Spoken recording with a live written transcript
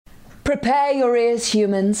Prepare your ears,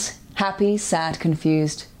 humans. Happy, Sad,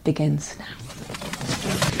 Confused begins now.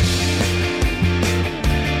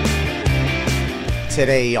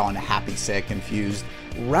 Today on Happy, Sad, Confused,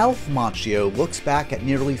 Ralph Macchio looks back at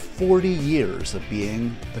nearly 40 years of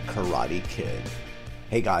being the Karate Kid.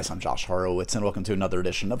 Hey guys, I'm Josh Horowitz, and welcome to another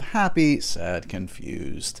edition of Happy, Sad,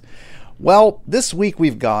 Confused. Well, this week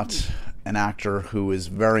we've got an actor who is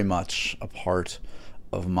very much a part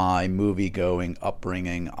of my movie-going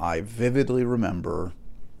upbringing. I vividly remember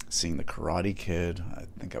seeing The Karate Kid. I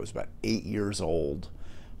think I was about 8 years old.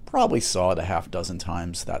 Probably saw it a half dozen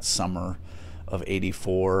times that summer of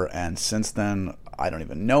 '84, and since then, I don't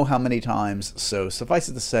even know how many times. So suffice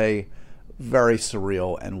it to say, very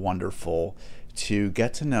surreal and wonderful to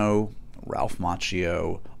get to know Ralph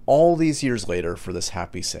Macchio all these years later for this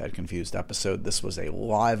Happy, Sad, Confused episode. This was a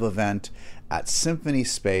live event at Symphony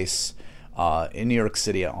Space in New York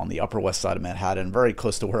City on the Upper West Side of Manhattan, very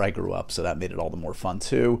close to where I grew up, so that made it all the more fun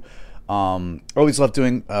too. Always loved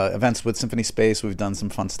doing events with Symphony Space. We've done some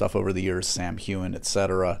fun stuff over the years, Sam Hewen,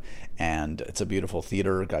 etc. And it's a beautiful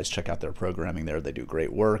theater. Guys, check out their programming there. They do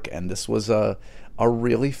great work. And this was a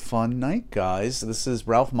really fun night, guys. This is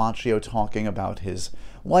Ralph Macchio talking about his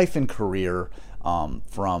life and career,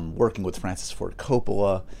 from working with Francis Ford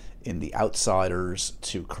Coppola in The Outsiders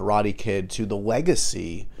to Karate Kid to the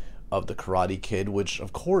legacy of the Karate Kid, which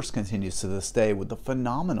of course continues to this day with the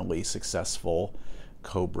phenomenally successful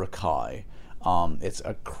Cobra Kai. It's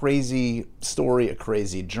a crazy story, a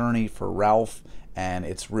crazy journey for Ralph, and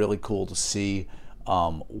it's really cool to see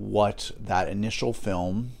what that initial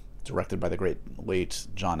film, directed by the great late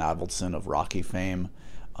John Avildsen of Rocky fame,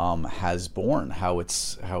 has borne. How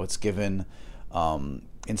it's given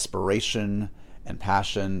inspiration and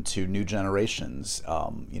passion to new generations.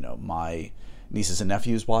 My nieces and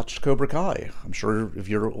nephews watch Cobra Kai. I'm sure if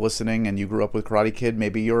you're listening and you grew up with Karate Kid,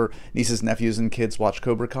 maybe your nieces, nephews, and kids watch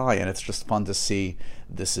Cobra Kai, and it's just fun to see.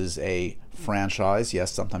 This is a franchise.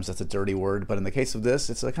 Yes, sometimes that's a dirty word, but in the case of this,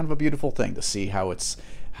 it's a kind of a beautiful thing to see how it's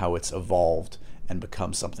evolved and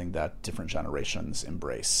become something that different generations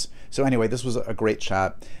embrace. So anyway, this was a great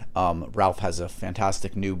chat. Ralph has a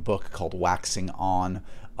fantastic new book called Waxing On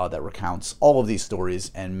that recounts all of these stories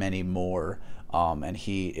and many more. And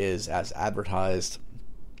he is, as advertised,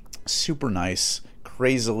 super nice,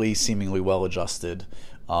 crazily, seemingly well-adjusted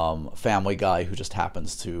family guy who just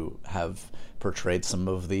happens to have portrayed some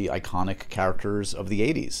of the iconic characters of the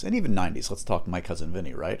 80s and even 90s. Let's talk My Cousin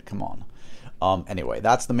Vinny, right? Come on. Anyway,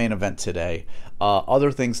 that's the main event today.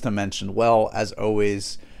 Other things to mention, well, as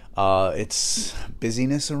always, it's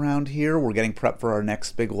busyness around here. We're getting prepped for our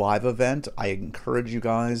next big live event. I encourage you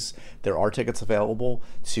guys, there are tickets available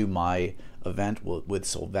to my event with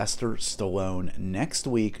Sylvester Stallone next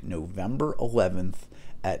week, November 11th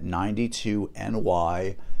at 92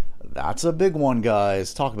 NY. That's a big one,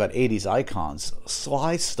 guys. Talk about 80s icons.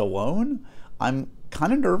 Sly Stallone? I'm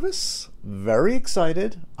kind of nervous, very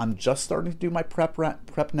excited. I'm just starting to do my prep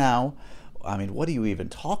now. I mean, what do you even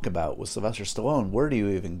talk about with Sylvester Stallone? Where do you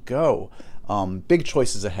even go? Big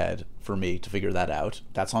choices ahead for me to figure that out.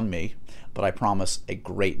 That's on me. But I promise a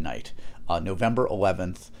great night. November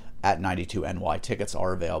 11th at 92 NY. Tickets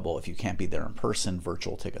are available. If you can't be there in person,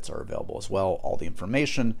 virtual tickets are available as well. All the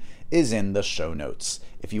information is in the show notes.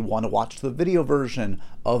 If you want to watch the video version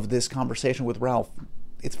of this conversation with Ralph,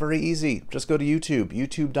 it's very easy. Just go to YouTube,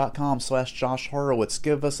 youtube.com/Josh Horowitz.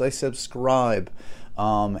 Give us a subscribe.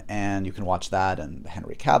 And you can watch that and the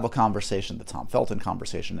Henry Cavill conversation, the Tom Felton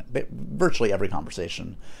conversation. Virtually every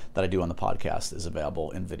conversation that I do on the podcast is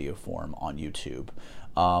available in video form on YouTube.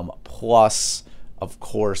 Plus, of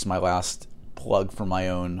course, my last plug for my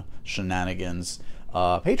own shenanigans,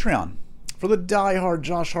 Patreon. For the diehard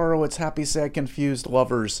Josh Horowitz, Happy, Sad, Confused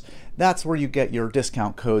lovers, that's where you get your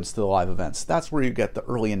discount codes to the live events. That's where you get the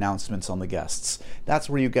early announcements on the guests. That's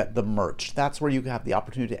where you get the merch. That's where you have the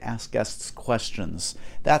opportunity to ask guests questions.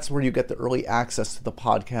 That's where you get the early access to the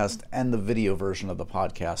podcast and the video version of the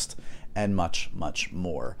podcast, and much, much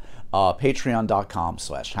more.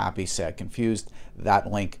 Patreon.com/Happy, Sad, Confused. That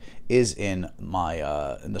link is in my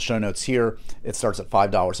in the show notes here. It starts at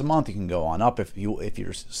 $5 a month. You can go on up if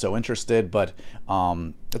you're so interested. But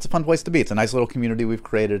it's a fun place to be. It's a nice little community we've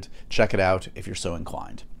created. Check it out if you're so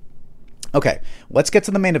inclined. Okay, let's get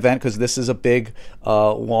to the main event because this is a big,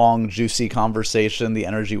 long, juicy conversation. The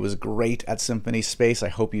energy was great at Symphony Space. I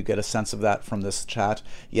hope you get a sense of that from this chat.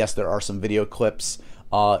 Yes, there are some video clips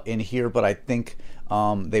in here, but I think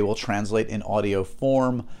they will translate in audio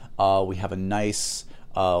form. We have a nice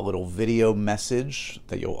little video message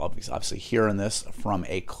that you'll obviously hear in this from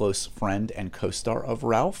a close friend and co-star of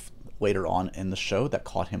Ralph, later on in the show that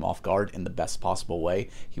caught him off guard in the best possible way.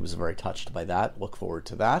 He was very touched by that. Look forward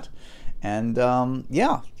to that. And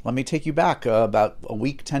let me take you back about a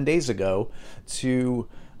week, 10 days ago to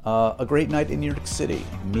a great night in New York City.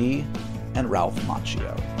 Me and Ralph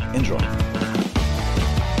Macchio. Enjoy.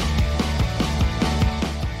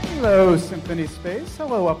 Hello, Symphony Space.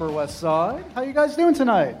 Hello, Upper West Side. How you guys doing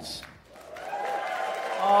tonight?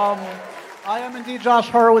 I am indeed Josh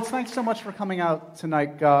Horowitz. Thanks so much for coming out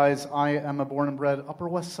tonight, guys. I am a born and bred Upper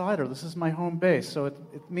West Sider. This is my home base, so it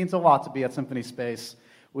means a lot to be at Symphony Space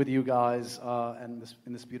with you guys and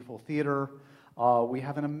in this beautiful theater. We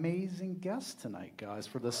have an amazing guest tonight, guys,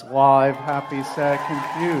 for this live Happy, Sad,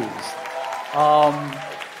 Confused.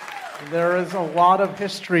 There is a lot of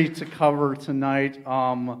history to cover tonight.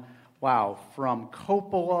 Wow, from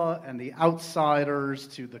Coppola and The Outsiders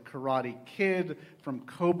to The Karate Kid, from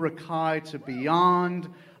Cobra Kai to beyond.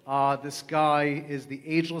 This guy is the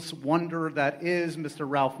ageless wonder that is Mr.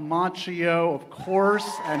 Ralph Macchio, of course,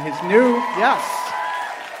 and his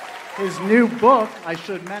new book, I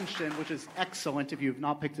should mention, which is excellent. If you've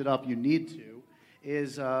not picked it up, you need to,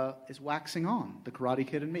 is Waxing On, The Karate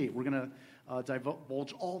Kid and Me. We're going to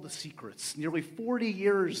divulge all the secrets, nearly 40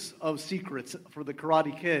 years of secrets for The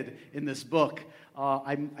Karate Kid in this book.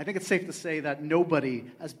 I think it's safe to say that nobody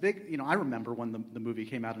as big, I remember when the movie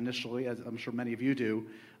came out initially, as I'm sure many of you do,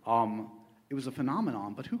 it was a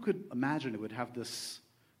phenomenon, but who could imagine it would have the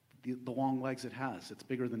long legs it has? It's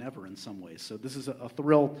bigger than ever in some ways. So this is a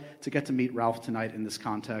thrill to get to meet Ralph tonight in this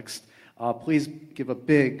context. Please give a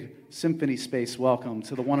big Symphony Space welcome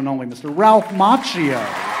to the one and only Mr. Ralph Macchio.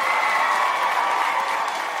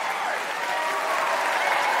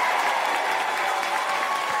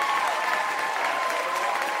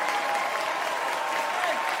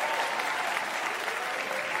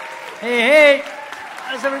 Hey,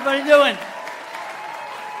 how's everybody doing?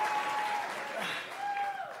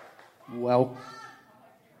 Well,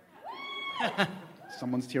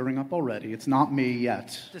 someone's tearing up already. It's not me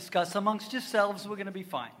yet. Discuss amongst yourselves. We're going to be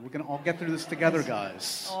fine. We're going to all get through this together,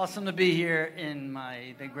 guys. Awesome to be here in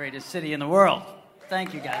the greatest city in the world.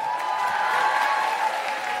 Thank you, guys.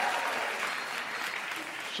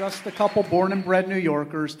 Just a couple born and bred New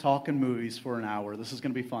Yorkers talking movies for an hour. This is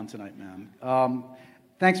going to be fun tonight, man.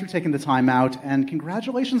 Thanks for taking the time out, and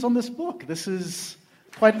congratulations on this book. This is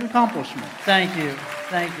quite an accomplishment. Thank you.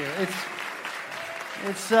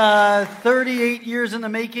 It's 38 years in the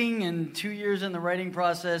making and 2 years in the writing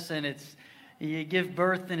process, and you give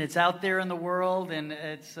birth and it's out there in the world, and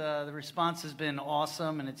the response has been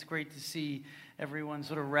awesome, and it's great to see everyone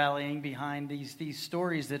sort of rallying behind these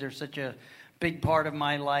stories that are such a big part of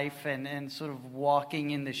my life, and sort of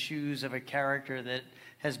walking in the shoes of a character that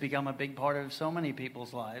has become a big part of so many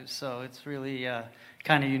people's lives. So it's really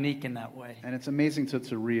kind of unique in that way. And it's amazing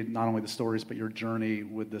to read not only the stories, but your journey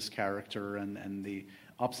with this character and the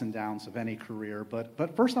ups and downs of any career.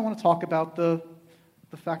 But first I want to talk about the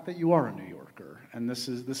fact that you are a New Yorker, and this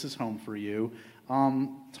is home for you.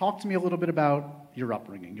 Talk to me a little bit about your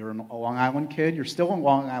upbringing. You're a Long Island kid. You're still a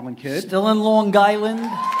Long Island kid. Still in Long Island.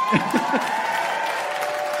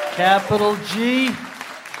 Capital G.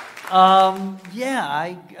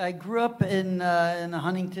 I grew up in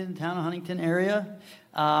the town of Huntington area.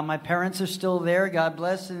 My parents are still there, God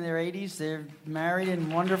bless, in their 80s. They're married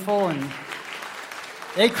and wonderful, and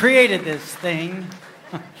they created this thing.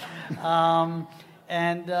 It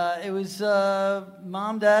was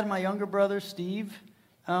mom, dad, my younger brother, Steve.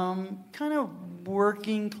 Kind of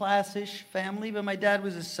working class-ish family, but my dad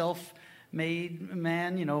was a self-made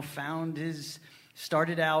man,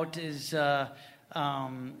 started out as...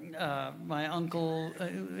 my uncle,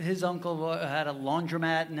 his uncle had a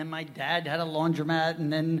laundromat, and then my dad had a laundromat,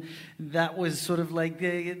 and then that was sort of like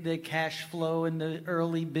the cash flow in the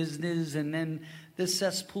early business, and then the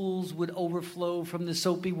cesspools would overflow from the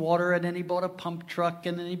soapy water, and then he bought a pump truck,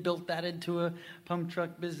 and then he built that into a pump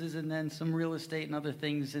truck business, and then some real estate and other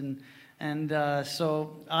things,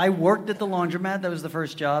 so I worked at the laundromat. That was the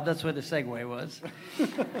first job. That's where the segue was.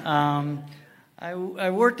 I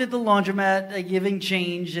worked at the laundromat giving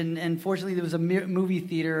change, and fortunately there was a movie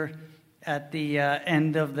theater at the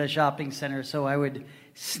end of the shopping center, so I would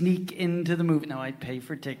sneak into the movie. No, I'd pay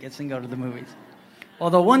for tickets and go to the movies.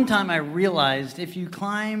 Although one time I realized if you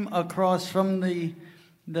climb across from the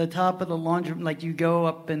top of the laundromat, like you go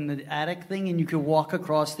up in the attic thing and you could walk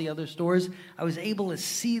across the other stores, I was able to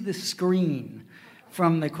see the screen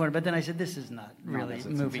from the corner, but then I said, "This is not really a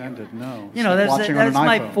movie." Intended, no. That's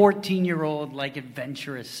my 14-year-old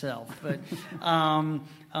adventurous self. But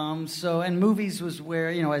and movies was where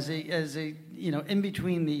as a in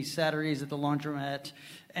between the Saturdays at the laundromat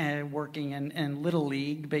and working in Little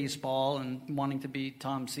League baseball and wanting to be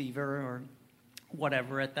Tom Seaver or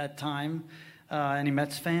whatever at that time. Any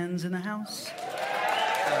Mets fans in the house?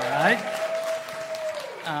 All right.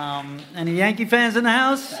 Any Yankee fans in the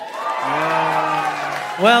house?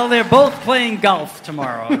 Well, they're both playing golf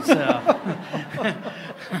tomorrow. So,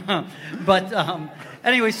 but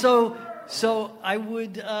anyway, so I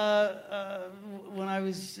would when I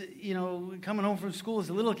was coming home from school as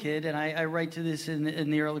a little kid, and I write to this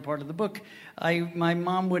in the early part of the book. My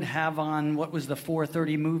mom would have on what was the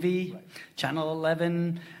 4:30 movie, Channel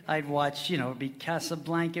 11. I'd watch, it would be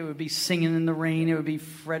Casablanca, it would be Singing in the Rain, it would be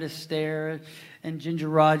Fred Astaire and Ginger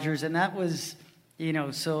Rogers, and that was.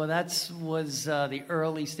 So that was the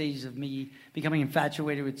early stages of me becoming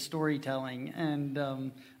infatuated with storytelling, and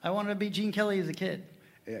I wanted to be Gene Kelly as a kid.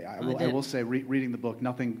 I will say, reading the book,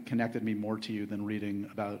 nothing connected me more to you than reading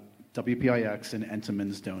about WPIX and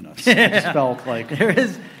Entenmann's Donuts. I just felt like there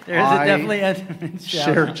is definitely Entenmann's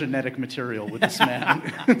shared genetic material with this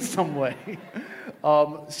man in some way.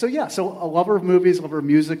 So a lover of movies, a lover of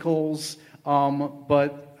musicals,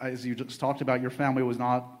 but as you just talked about, your family was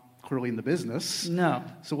not clearly in the business. No.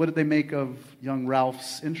 So what did they make of young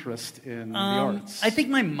Ralph's interest in the arts? I think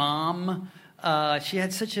my mom, she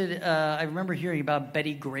had such a, I remember hearing about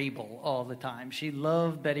Betty Grable all the time. She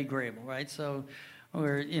loved Betty Grable, right? So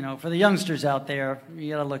for the youngsters out there,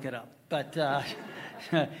 you got to look it up. But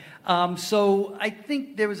so I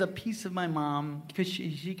think there was a piece of my mom, because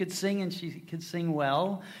she could sing and she could sing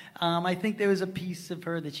well. I think there was a piece of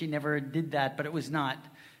her that she never did that, but it was not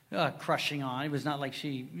crushing on. It was not like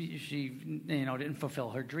she didn't fulfill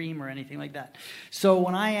her dream or anything like that. So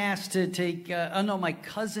when I asked to take, my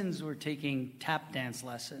cousins were taking tap dance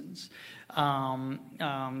lessons.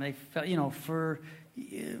 They felt, for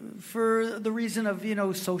the reason of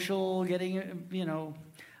social getting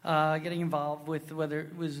involved with whether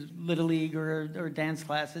it was Little League or dance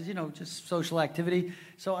classes, just social activity.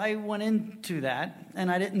 So I went into that,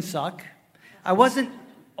 and I didn't suck. I wasn't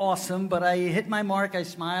awesome, but I hit my mark, I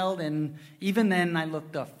smiled, and even then I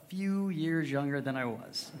looked a few years younger than I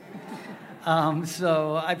was.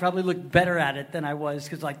 So I probably looked better at it than I was,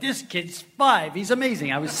 because this kid's 5, he's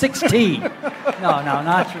amazing. I was 16. No,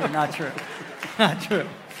 not true. It's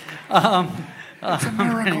a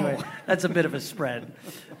miracle. Anyway, that's a bit of a spread.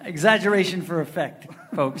 Exaggeration for effect,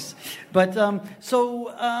 folks. But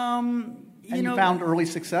you found early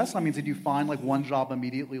success? I mean, did you find one job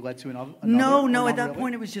immediately led to another? No. At that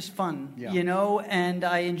point, it was just fun, Yeah. And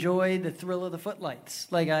I enjoyed the thrill of the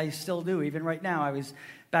footlights, like I still do. Even right now, I was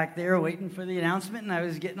back there waiting for the announcement, and I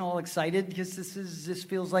was getting all excited because this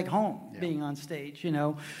feels like home, being on stage,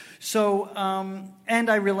 So, and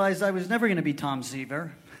I realized I was never going to be Tom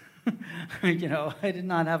Seaver. I did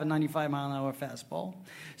not have a 95-mile-an-hour fastball.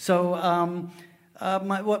 So,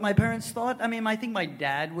 what my parents thought, I think my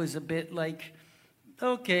dad was a bit like,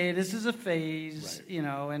 okay, this is a phase,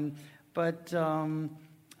 right. But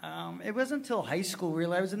it wasn't until high school,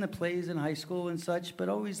 really. I was in the plays in high school and such, but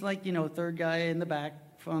always third guy in the back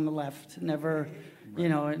on the left, never,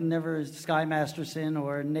 never Sky Masterson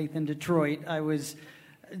or Nathan Detroit. I was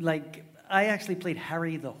I actually played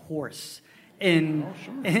Harry the Horse in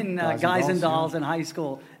Guys and Dolls in high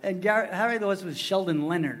school. And Harry the Horse was Sheldon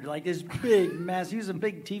Leonard, this big, massive, he was a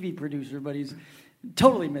big TV producer, but he's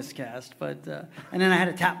totally miscast. But and then I had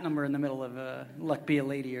a tap number in the middle of Luck Be a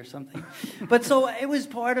Lady or something. But so it was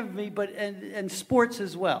part of me, and sports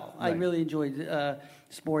as well. Right. I really enjoyed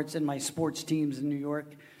sports and my sports teams in New York.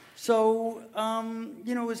 So,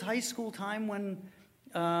 it was high school time when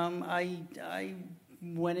I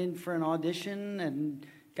went in for an audition and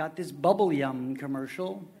got this Bubble Yum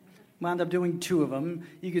commercial. Wound up doing 2 of them.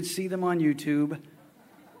 You could see them on YouTube.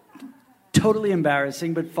 Totally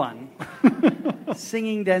embarrassing, but fun.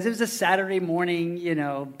 Singing, dance. It was a Saturday morning,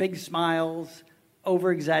 big smiles,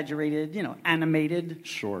 over-exaggerated, animated.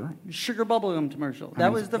 Sure. Sugar Bubble Gum commercial.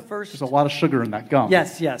 That was the first. There's a lot of sugar in that gum.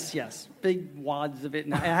 Yes. Big wads of it.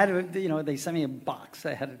 And I had, they sent me a box.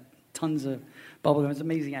 I had tons of bubble gum. It's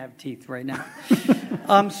amazing I have teeth right now.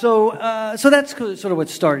 So that's sort of what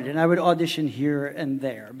started. And I would audition here and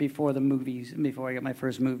there before I got my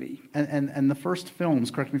first movie. And the first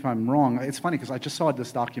films, correct me if I'm wrong, it's funny because I just saw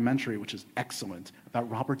this documentary, which is excellent, about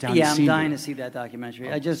Robert Downey Sr. Yeah, I'm dying to see that documentary.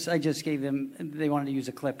 Oh. I just gave them, they wanted to use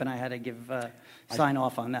a clip, and I had to sign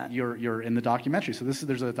off on that. You're in the documentary. So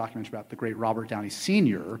there's a documentary about the great Robert Downey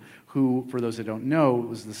Sr., who, for those that don't know,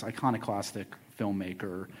 was this iconoclastic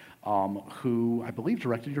filmmaker. who I believe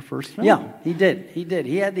directed your first film. Yeah, he did.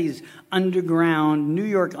 He had these New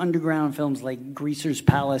York underground films like Greaser's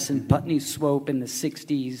Palace and Putney Swope in the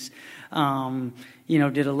 60s.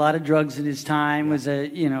 Did a lot of drugs in his time, was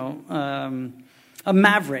a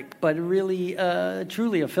maverick, but really,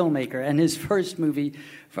 truly a filmmaker. And his first movie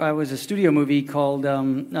was a studio movie called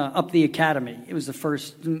Up the Academy. It was the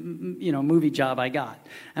first, movie job I got.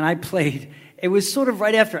 And I played, it was sort of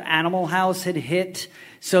right after Animal House had hit.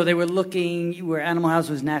 So they were looking, where Animal House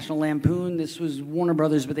was National Lampoon. This was Warner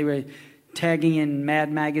Brothers, but they were tagging in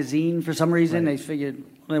Mad Magazine for some reason. Right. They figured,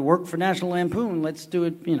 they work for National Lampoon, let's do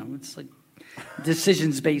it, it's like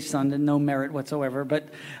decisions based on no merit whatsoever. But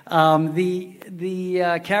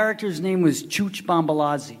the character's name was Chooch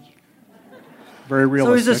Bombalazzi. Very realistic.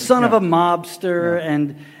 So he was the son of a mobster,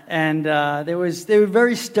 and they were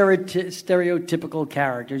very stereotypical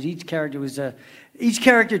characters. Each character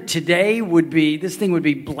today would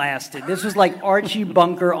be blasted. This was like Archie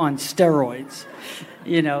Bunker on steroids.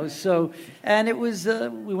 So, and it was,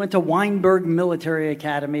 we went to Weinberg Military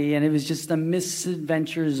Academy, and it was just the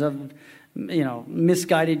misadventures of,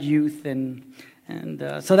 misguided youth, but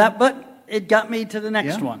it got me to the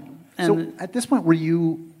next one. And so at this point, were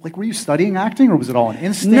you studying acting, or was it all an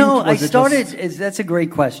instinct? No, that's a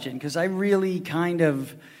great question, because I really kind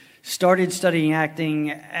of started studying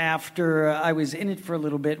acting after I was in it for a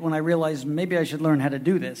little bit, when I realized maybe I should learn how to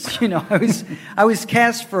do this. I was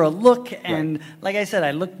cast for a look, and like I said,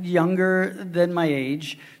 I looked younger than my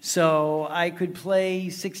age, so I could play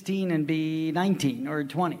 16 and be 19 or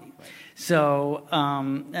 20. So,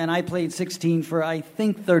 and I played 16 for, I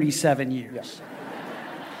think, 37 years. Yes.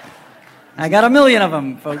 I got 1 million of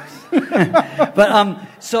them, folks. But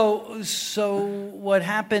so what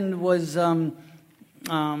happened was, the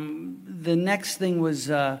next thing was,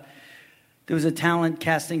 there was a talent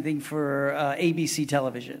casting thing for ABC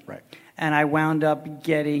television. Right. And I wound up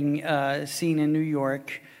getting seen in New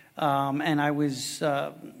York, and I was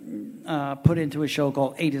put into a show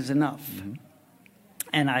called 8 is Enough. Mm-hmm.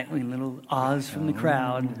 And little ahs from the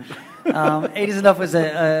crowd. 8 is Enough was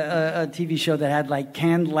a TV show that had like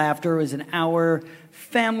canned laughter. It was an hour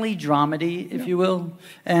family dramedy, if you will.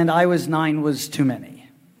 And I Was 9 Was Too Many.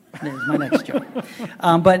 There's my next joke.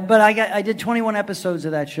 But I did 21 episodes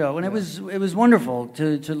of that show, and it was wonderful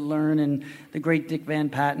to learn. And the great Dick Van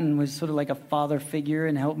Patten was sort of like a father figure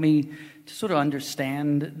and helped me to sort of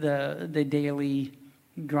understand the daily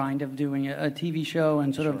grind of doing a TV show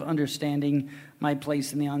and sort of understanding my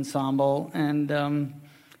place in the ensemble. And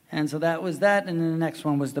so that was that, and then the next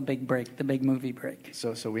one was the big break, the big movie break.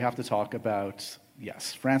 So we have to talk about,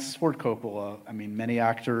 Francis Ford Coppola. I mean, many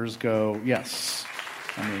actors go, yes.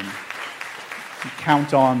 I mean, you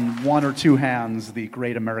count on one or two hands the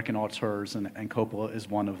great American auteurs, and Coppola is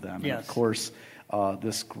one of them. Yes. And of course,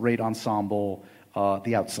 this great ensemble,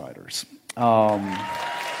 The Outsiders.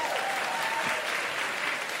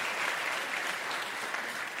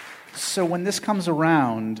 So when this comes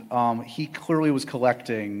around, he clearly was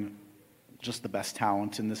collecting just the best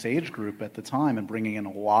talent in this age group at the time and bringing in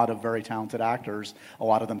a lot of very talented actors, a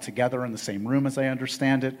lot of them together in the same room, as I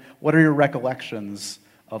understand it. What are your recollections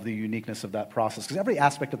of the uniqueness of that process? Because every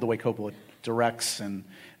aspect of the way Coppola directs and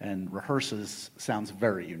rehearses sounds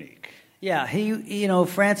very unique. Yeah,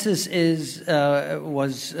 Francis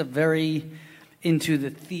was very into the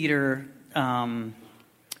theater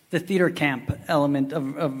camp element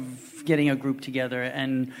of getting a group together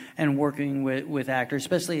and working with actors,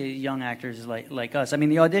 especially young actors like us. I mean,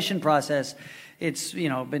 the audition process, it's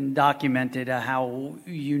been documented how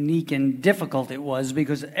unique and difficult it was,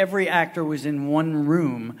 because every actor was in one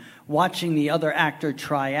room watching the other actor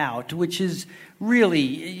try out, which is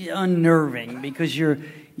really unnerving, because you're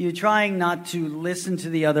trying not to listen to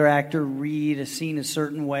the other actor read a scene a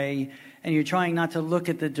certain way, and you're trying not to look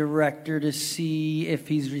at the director to see if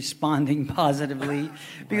he's responding positively,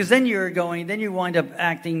 because then you wind up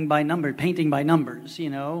acting by number, painting by numbers,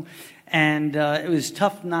 and it was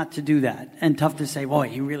tough not to do that, and tough to say, boy,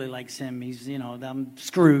 he really likes him, he's, I'm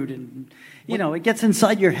screwed, and, it gets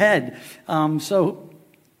inside your head.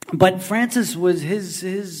 But Francis was,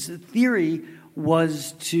 his theory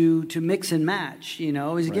was to mix and match,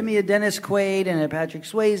 give me a Dennis Quaid and a Patrick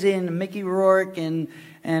Swayze and a Mickey Rourke and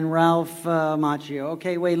Ralph Macchio.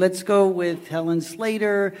 Okay, wait, let's go with Helen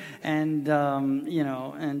Slater and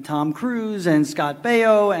and Tom Cruise and Scott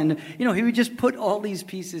Baio, and he would just put all these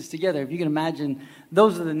pieces together. If you can imagine,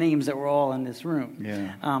 those are the names that were all in this room.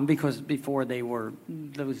 Yeah. Because before they were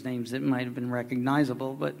those names that might have been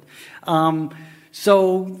recognizable, but and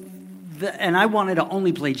I wanted to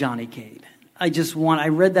only play Johnny Cade. I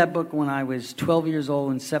read that book when I was 12 years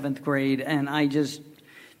old in 7th grade, and I just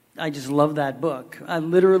I just love that book. I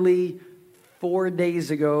literally 4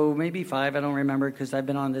 days ago, maybe 5, I don't remember, because I've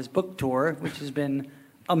been on this book tour, which has been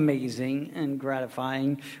amazing and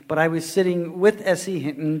gratifying. But I was sitting with S.E.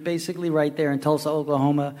 Hinton, basically right there in Tulsa,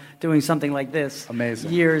 Oklahoma, doing something like this.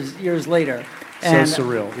 Amazing. Years later. So And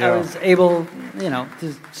surreal, yeah. I was able,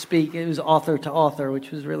 to speak. It was author to author,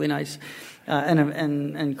 which was really nice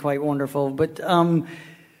and quite wonderful. But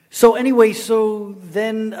so anyway, so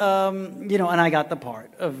then and I got the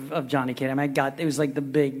part of Johnny Cade. I mean, it was like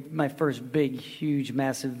my first big, huge,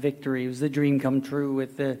 massive victory. It was the dream come true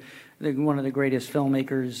with one of the greatest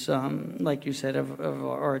filmmakers, like you said, of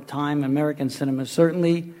our time, American cinema,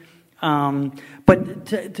 certainly. But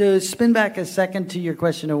to spin back a second to your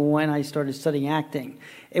question of when I started studying acting,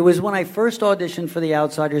 it was when I first auditioned for The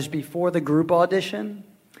Outsiders before the group audition.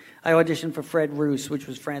 I auditioned for Fred Roos, which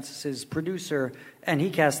was Francis's producer, and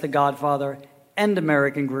he cast The Godfather and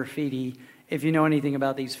American Graffiti. If you know anything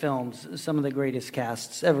about these films, some of the greatest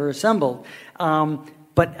casts ever assembled.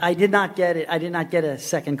 But I did not get it. I did not get a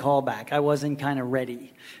second call back. I wasn't kind of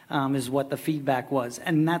ready, is what the feedback was.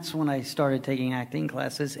 And that's when I started taking acting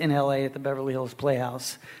classes in L.A. at the Beverly Hills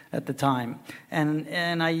Playhouse at the time.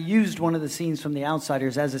 And I used one of the scenes from The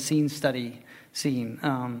Outsiders as a scene study scene,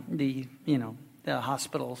 the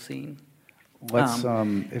hospital scene. Let's,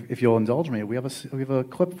 if you'll indulge me, we have a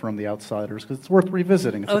clip from The Outsiders because it's worth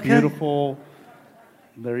revisiting. It's okay. A beautiful.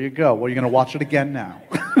 There you go. Well, you're going to watch it again now.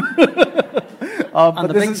 On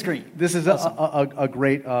the big screen. This is awesome. a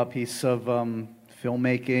great piece of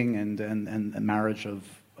filmmaking and marriage of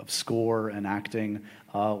score and acting.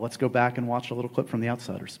 Let's go back and watch a little clip from The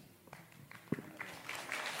Outsiders.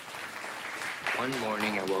 One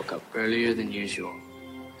morning I woke up earlier than usual.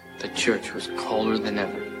 The church was colder than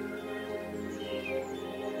ever.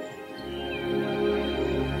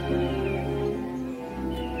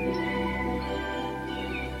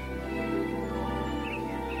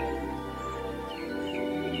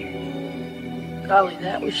 Golly,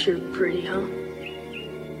 that was sure pretty, huh?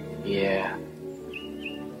 Yeah.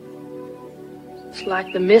 It's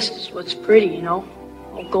like the mist is what's pretty, all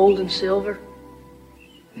gold and silver.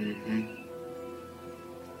 Mm-hmm.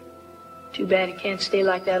 Too bad it can't stay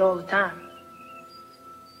like that all the time.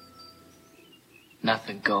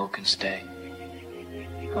 Nothing gold can stay.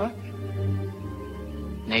 Huh?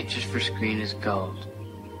 Nature's for screen is gold.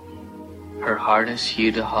 Her hardest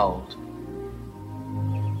hue to hold.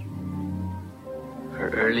 Her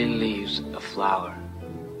early leaves a flower.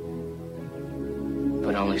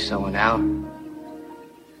 But only so an hour.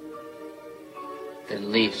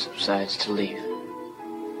 Then leaf subsides to leaf.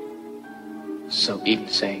 So even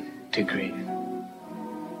sank to grief.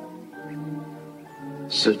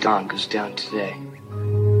 So dawn goes down today.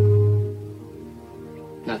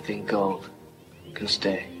 Nothing gold can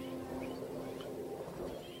stay.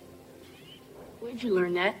 Where'd you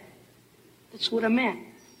learn that? That's what I meant.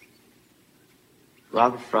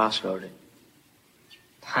 Robert Frost wrote it.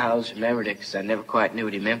 I always remembered it because I never quite knew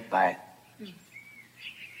what he meant by it.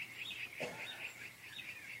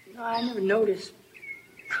 I never noticed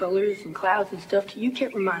colors and clouds and stuff till you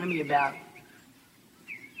kept reminding me about it.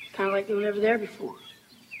 Kind of like they were never there before.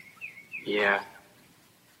 Yeah.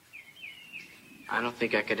 I don't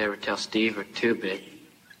think I could ever tell Steve or Two-Bit,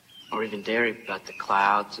 or even Derry about the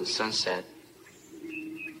clouds and sunset.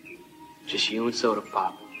 Just you and Soda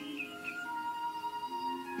Pop.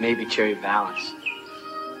 Maybe Cherry Valance.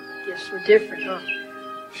 Guess we're different, huh?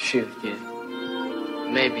 Shoot, yeah.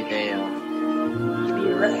 Maybe they are. Maybe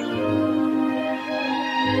you're right.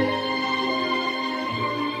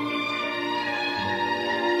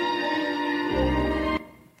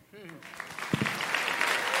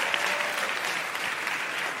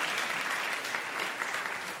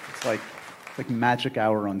 It's like magic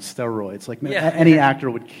hour on steroids. Like Yeah. any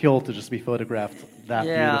actor would kill to just be photographed that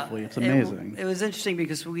beautifully. It's amazing. It was interesting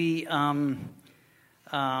because we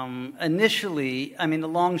initially, I mean, the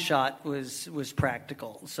long shot was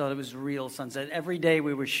practical, so it was real sunset. Every day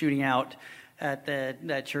we were shooting out at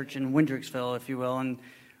that church in Windricksville, if you will, and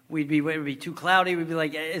it would be too cloudy. We'd be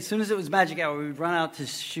like, as soon as it was magic hour, we would run out to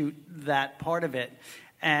shoot that part of it,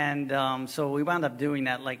 and so we wound up doing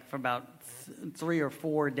that like for about 3 or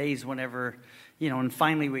 4 days whenever, and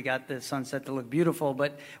finally we got the sunset to look beautiful.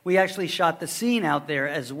 But we actually shot the scene out there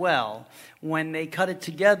as well. When they cut it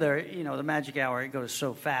together, the magic hour, it goes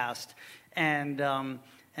so fast. And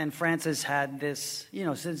Francis had this,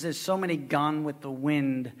 since there's so many Gone with the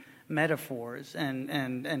Wind metaphors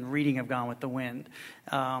and reading of Gone with the Wind,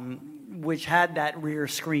 which had that rear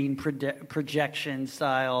screen projection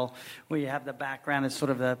style where you have the background as sort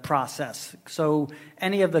of the process. So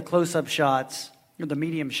any of the close-up shots, the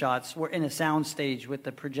medium shots were in a sound stage with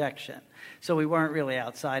the projection. So we weren't really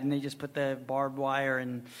outside, and they just put the barbed wire,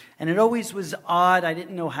 and it always was odd. I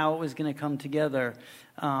didn't know how it was going to come together.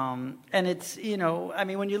 And it's, I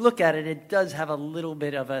mean, when you look at it, it does have a little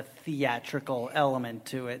bit of a theatrical element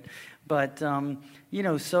to it. But, so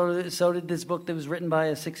did this book that was written by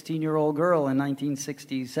a 16-year-old girl in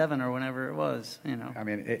 1967 or whenever it was, I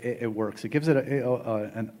mean, it works. It gives it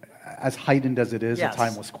an as heightened as it is, Yes. a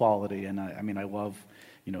timeless quality. And I love,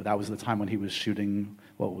 that was the time when he was shooting,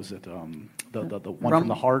 what was it, the One from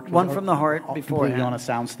the Heart? One from the Heart Completely beforehand. on a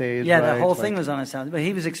soundstage, Yeah, right? the whole thing was on a sound. But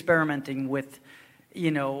he was experimenting with,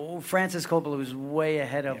 Francis Coppola was way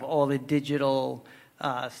ahead of all the digital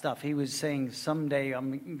stuff. He was saying someday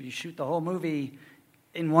you shoot the whole movie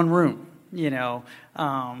in one room,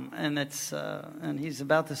 and it's and he's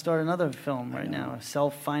about to start another film right now, a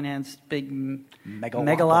self-financed big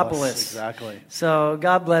megalopolis. Exactly. So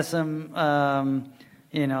God bless him.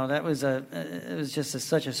 That was it was just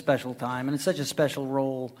such a special time, and it's such a special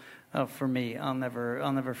role for me. I'll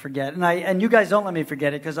never forget. And you guys don't let me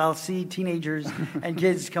forget it, because I'll see teenagers and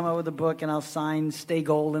kids come out with a book, and I'll sign "Stay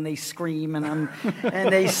Gold," and they scream and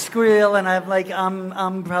they squeal, and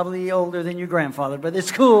I'm probably older than your grandfather, but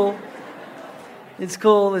it's cool. It's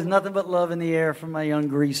cool. There's nothing but love in the air from my young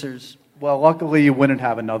greasers. Well, luckily you wouldn't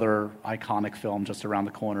have another iconic film just around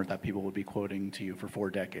the corner that people would be quoting to you for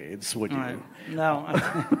 4 decades, would you? Right. No.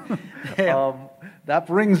 Yeah. That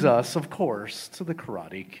brings us, of course, to The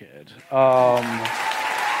Karate Kid.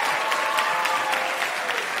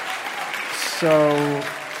 So,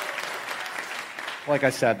 like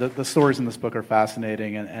I said, the stories in this book are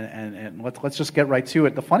fascinating, and let's just get right to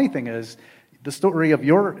it. The funny thing is, the story of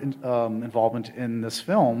your involvement in this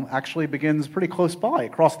film actually begins pretty close by,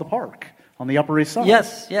 across the park, on the Upper East Side.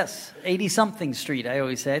 Yes, 80-something Street, I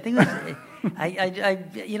always say. I think it was,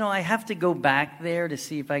 I have to go back there to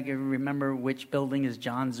see if I can remember which building is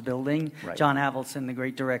John's building. Right. John Avildsen, the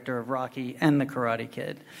great director of Rocky and The Karate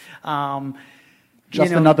Kid.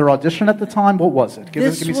 Just another audition at the time? What was it? Give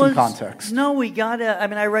me some context. No,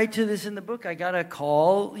 I write to this in the book. I got a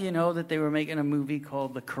call, that they were making a movie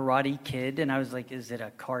called The Karate Kid, and I was like, is it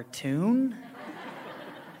a cartoon?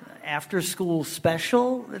 After school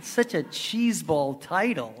special? It's such a cheeseball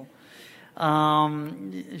title.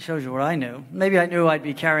 It shows you what I knew. Maybe I knew I'd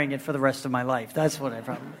be carrying it for the rest of my life. That's what I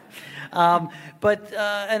probably. And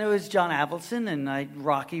it was John Avildsen, and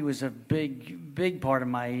Rocky was a big part of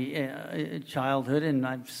my childhood, and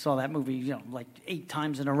I saw that movie, like 8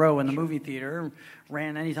 times in a row in the movie theater.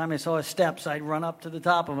 Ran anytime I saw his steps, I'd run up to the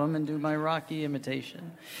top of them and do my Rocky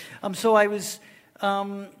imitation. So I was.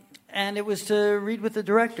 And it was to read with the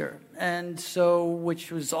director, which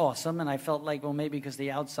was awesome. And I felt like, well, maybe because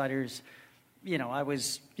The Outsiders, I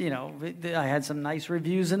had some nice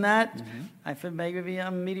reviews in that. Mm-hmm. I thought maybe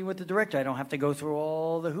I'm meeting with the director. I don't have to go through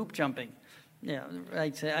all the hoop jumping.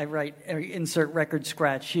 I write insert record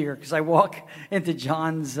scratch here, because I walk into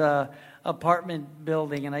John's apartment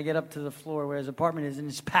building, and I get up to the floor where his apartment is, and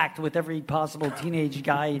it's packed with every possible teenage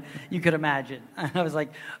guy you could imagine. And I was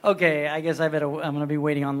like, okay, I guess I'm going to be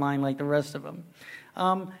waiting online like the rest of them.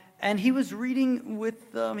 And he was reading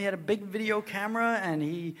with, he had a big video camera,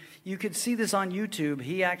 and you could see this on YouTube.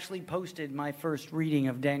 He actually posted my first reading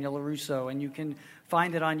of Daniel LaRusso, and you can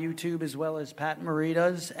find it on YouTube, as well as Pat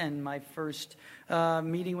Morita's, and my first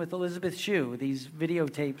meeting with Elizabeth Shue. These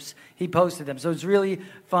videotapes, he posted them. So it's really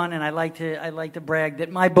fun, and I like to brag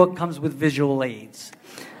that my book comes with visual aids.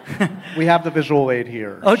 We have the visual aid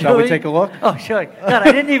here. Oh, Shall we take a look? Oh, sure. God,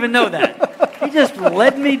 I didn't even know that. He just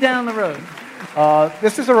led me down the road.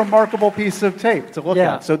 This is a remarkable piece of tape to look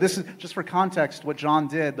Yeah. at. So this is, just for context, what John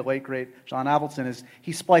did, the late, great John Avildsen, is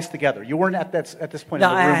he spliced together. You weren't at this point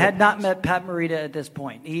No, in the room. I had not met Pat Morita at this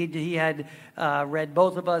point. He had read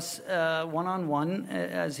both of us one-on-one,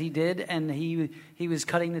 as he did, and he was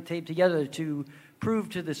cutting the tape together to prove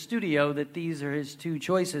to the studio that these are his 2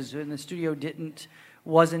 choices, and the studio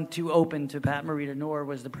wasn't too open to Pat Morita, nor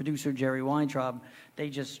was the producer Jerry Weintraub. They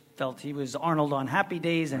just felt he was Arnold on Happy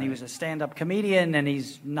Days, and he was a stand-up comedian, and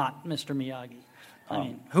he's not Mr. Miyagi. I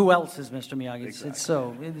mean, who else is Mr. Miyagi?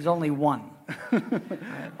 Exactly. There's only one.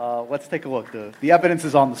 Let's take a look. The evidence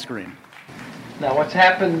is on the screen. Now, what's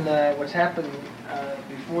happened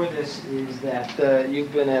before this is that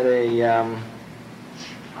you've been at a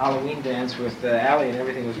Halloween dance with Allie, and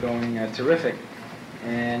everything was going terrific.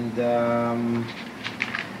 And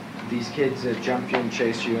these kids jumped you and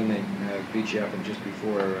chased you, and they beat you up. And just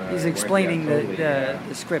before He's explaining totally, the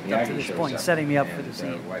script up to Miyagi this shows point, up setting me up for the and,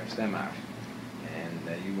 scene. wipes them out, and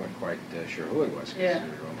you weren't quite sure who it was, because Yeah.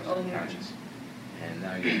 you were almost unconscious. And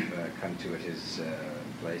now you've come to at his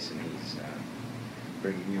place, and he's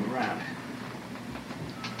bringing you around.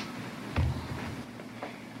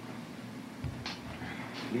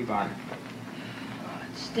 Leave on. Oh,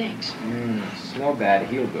 it stinks. Smell bad,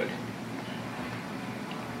 heal good.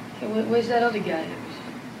 Hey, where's that other guy?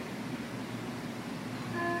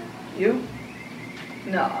 You?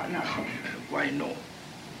 No. Why no?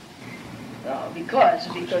 No, because.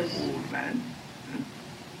 Old man.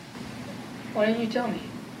 Why didn't you tell me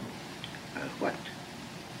What?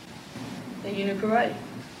 that you knew karate?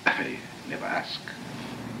 I never ask.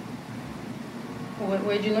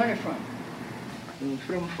 Where'd you learn it from?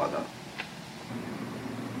 From father.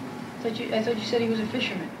 I thought you said he was a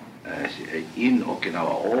fisherman. In Okinawa,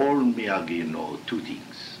 all Miyagi know two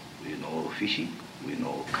things. We know fishing, we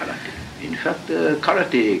know karate. In fact,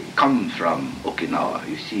 karate comes from Okinawa.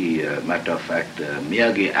 You see, matter of fact,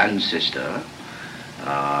 Miyagi ancestor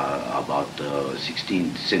about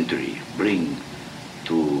 16th century bring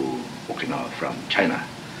to Okinawa from China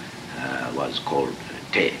was called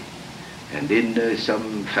te. And then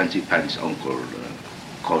some fancy pants uncle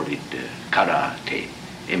called it karate,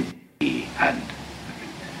 M-E hand.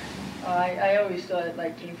 I always thought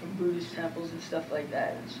it came from Buddhist temples and stuff like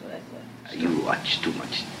that. That's what I thought. You watch too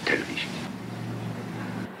much television.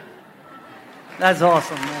 That's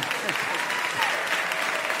awesome, man.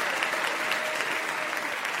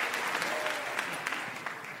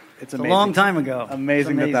 It's a amazing. long time ago. Amazing, It's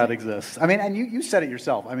amazing. that exists. I mean, and you said it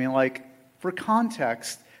yourself. I mean, for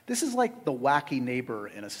context, this is like the wacky neighbor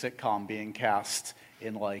in a sitcom being cast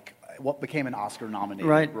in what became an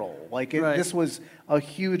Oscar-nominated role. This was a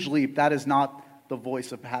huge leap. That is not the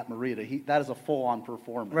voice of Pat Morita. That is a full-on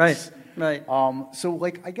performance. Right. So,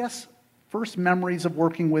 I guess first memories of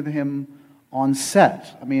working with him on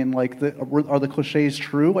set. I mean, are the cliches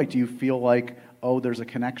true? Do you feel oh, there's a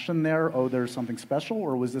connection there, oh, there's something special,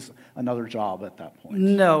 or was this another job at that point?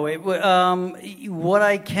 No, what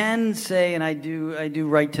I can say, and I do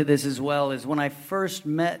write to this as well, is when I first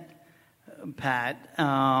met Pat,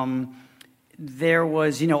 there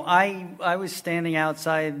was, I was standing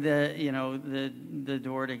outside the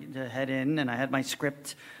door to head in, and I had my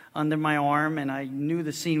script under my arm, and I knew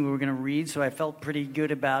the scene we were going to read, so I felt pretty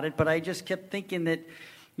good about it, but I just kept thinking that,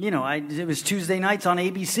 it was Tuesday nights on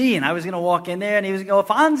ABC, and I was going to walk in there, and he was going to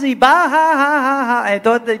go, Fonzie, bah, ha, ha, ha, ha. I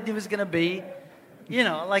thought that it was going to be,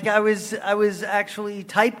 I was actually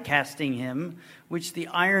typecasting him, which the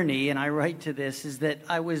irony, and I write to this, is that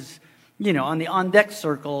I was, on the on-deck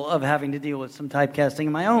circle of having to deal with some typecasting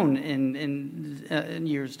of my own in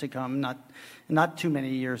years to come, not too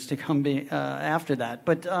many years to come after that.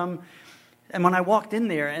 But and when I walked in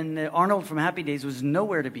there, and Arnold from Happy Days was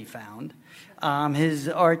nowhere to be found. His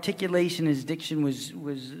articulation, his diction was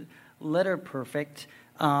letter perfect.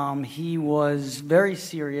 He was very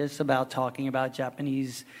serious about talking about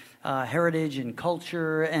Japanese heritage and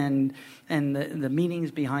culture and the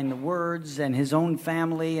meanings behind the words and his own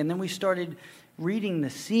family. And then we started reading the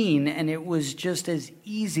scene, and it was just as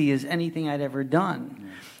easy as anything I'd ever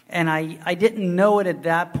done. And I didn't know it at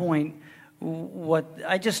that point.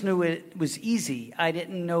 I just knew it was easy. I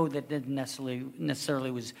didn't know that it necessarily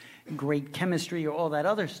was great chemistry or all that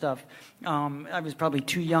other stuff. I was probably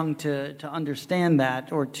too young to understand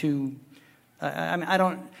that, or to. I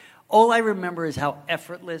don't. All I remember is how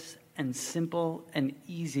effortless and simple and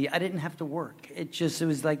easy. I didn't have to work. It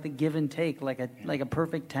was like the give and take, like a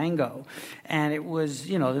perfect tango, and it was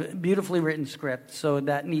beautifully written script. So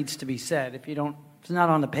that needs to be said. If it's not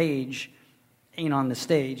on the page, ain't on the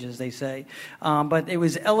stage, as they say. But it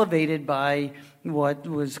was elevated by what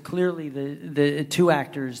was clearly the two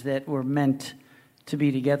actors that were meant to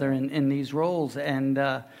be together in these roles. And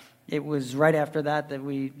it was right after that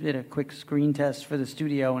we did a quick screen test for the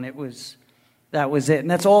studio, and that was it. And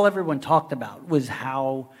that's all everyone talked about, was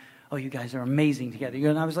how, oh, you guys are amazing together.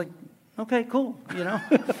 And I was like, okay, cool,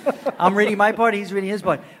 I'm reading my part, he's reading his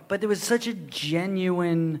part. But there was such a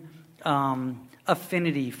genuine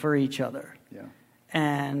affinity for each other. Yeah.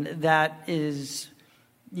 And that is,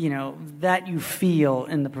 that you feel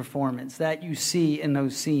in the performance, that you see in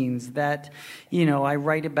those scenes, that, I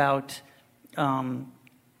write about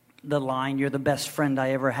the line, "You're the best friend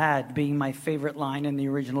I ever had," being my favorite line in the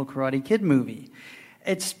original Karate Kid movie.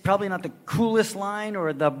 It's probably not the coolest line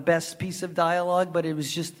or the best piece of dialogue, but it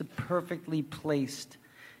was just perfectly placed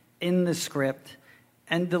in the script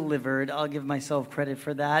and delivered. I'll give myself credit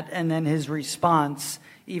for that. And then his response,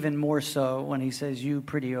 even more so, when he says, "You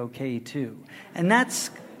pretty okay too." And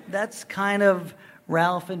that's kind of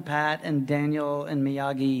Ralph and Pat and Daniel and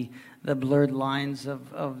Miyagi, the blurred lines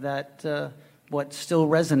of that, what still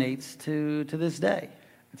resonates to this day.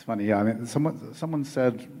 It's funny, yeah. I mean, someone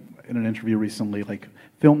said in an interview recently,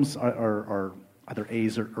 films are either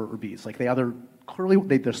A's or B's. Like they either clearly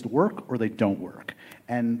they just work or they don't work.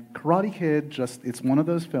 And Karate Kid it's one of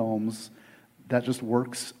those films that just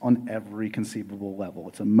works on every conceivable level.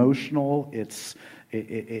 It's emotional, it's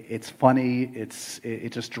funny, it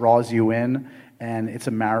just draws you in, and it's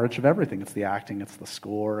a marriage of everything. It's the acting, it's the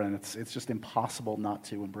score, and it's just impossible not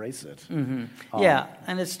to embrace it. Mm-hmm. Yeah,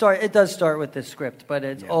 and it does start with the script, but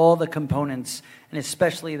it's all the components, and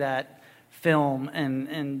especially that film,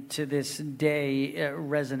 and to this day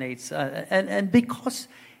resonates, and because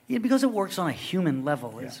it works on a human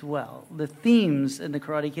level as well. The themes in The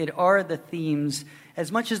Karate Kid are the themes,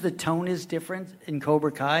 as much as the tone is different in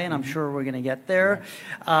Cobra Kai, and I'm sure we're going to get there.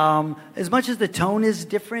 As much as the tone is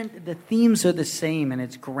different, the themes are the same, and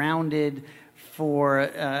it's grounded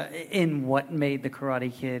in what made The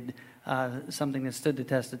Karate Kid something that stood the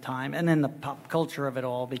test of time. And then the pop culture of it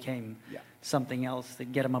all became something else, to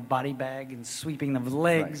get him a body bag and sweeping the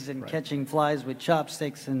legs and catching flies with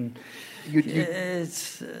chopsticks, and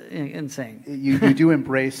it's insane. You do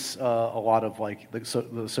embrace a lot of like the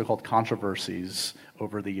so-called controversies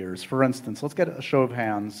over the years. For instance, let's get a show of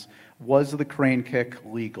hands. Was the crane kick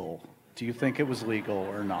legal? Do you think it was legal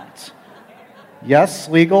or not? Yes,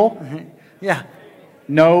 legal? Yeah.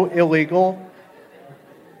 No, illegal?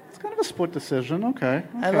 It's kind of a split decision. Okay.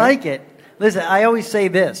 I like it. Listen, I always say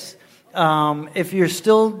this. If you're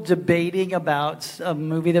still debating about a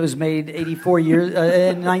movie that was made 84 years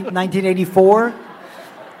in 1984,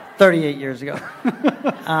 38 years ago,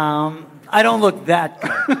 I don't look that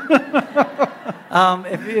good.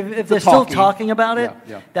 If they're still talking about it,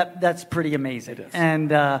 that's pretty amazing. It is.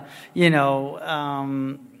 And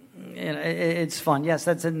it's fun. Yes,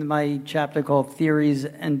 that's in my chapter called Theories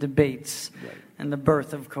and Debates, and the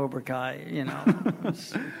birth of Cobra Kai.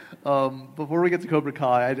 Before we get to Cobra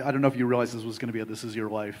Kai, I don't know if you realize this was going to be a This Is Your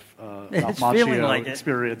Life Macchio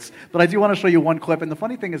experience, but I do want to show you one clip. And the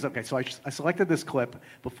funny thing is, okay, so I selected this clip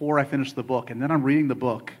before I finished the book, and then I'm reading the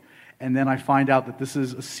book, and then I find out that this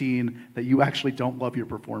is a scene that you actually don't love your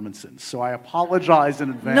performance in. So I apologize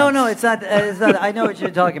in advance. No, it's not. I know what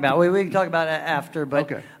you're talking about. We can talk about it after,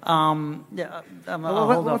 but okay.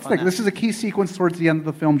 Let's think. This is a key sequence towards the end of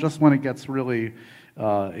the film, just when it gets really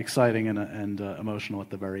exciting and emotional at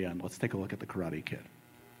the very end. Let's take a look at The Karate Kid.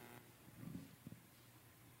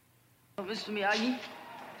 Mr. Miyagi?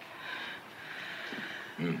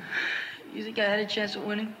 You think I had a chance at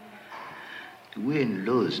winning? Win,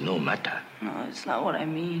 lose, no matter. No, it's not what I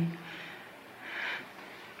mean.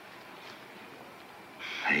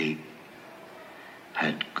 I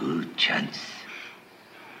had good chance.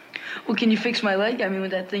 Well, can you fix my leg? I mean,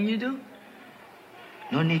 with that thing you do?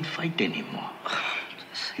 No need fight anymore.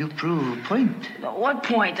 You prove a point. At what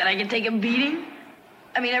point? That I can take a beating?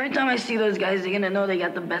 I mean, every time I see those guys, they're gonna know they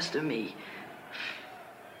got the best of me.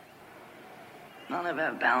 I'll never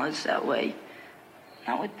have balance that way.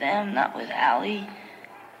 Not with them, not with Allie.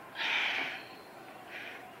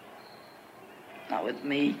 Not with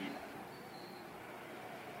me.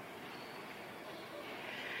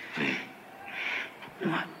 Hey.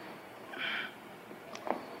 What?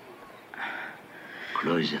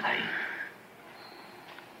 Close your eye.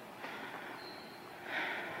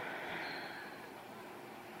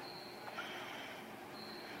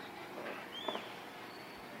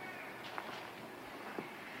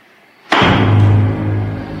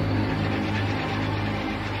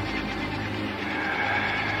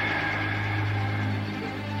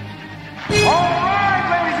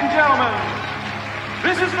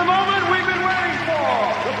 This is the moment we've been waiting for.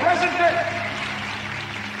 The present day.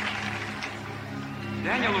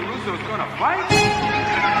 Daniel LaRusso's gonna fight?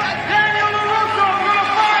 Daniel LaRusso's gonna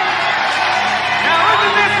fight! Now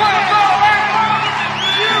isn't this what it's all about?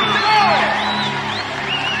 You know it!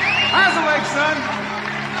 How's the leg, son?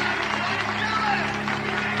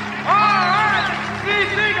 All right,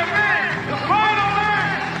 easy to man. The final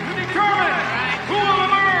man to determine who will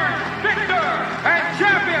emerge victor and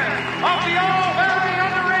champion of the All-Valley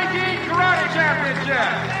Under-18 Karate Championship.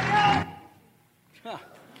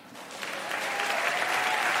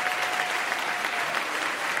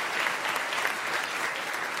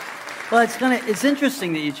 Well, it's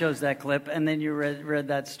interesting that you chose that clip and then you read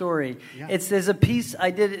that story. Yeah. There's a piece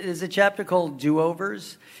I did. There's a chapter called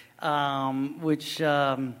Do-Overs, which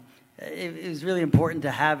it is really important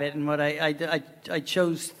to have it. And what I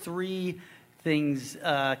chose 3 things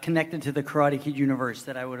connected to the Karate Kid universe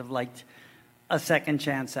that I would have liked a second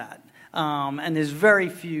chance at. And there's very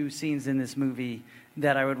few scenes in this movie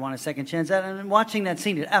that I would want a second chance at. And watching that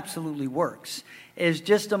scene, it absolutely works. It's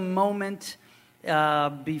just a moment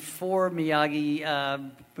before Miyagi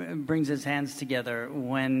brings his hands together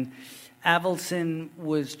when Avildsen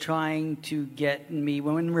was trying to get me,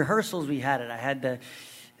 when in rehearsals we had it, I had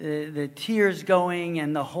the tears going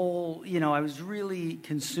and the whole, I was really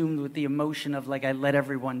consumed with the emotion of like I let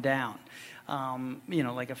everyone down,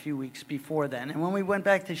 like a few weeks before then. And when we went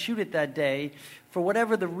back to shoot it that day, for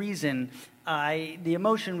whatever the reason, the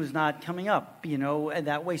emotion was not coming up,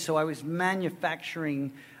 that way. So I was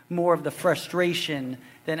manufacturing more of the frustration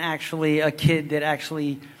than actually a kid that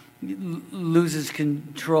actually loses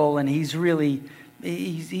control, and he's really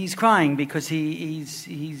he's crying because he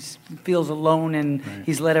feels alone and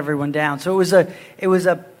he's let everyone down. So it was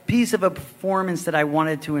a piece of a performance that I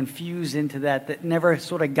wanted to infuse into that never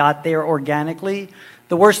sort of got there organically.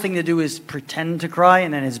 The worst thing to do is pretend to cry,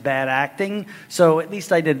 and then it's bad acting. So at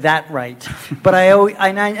least I did that right. But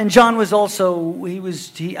and John was also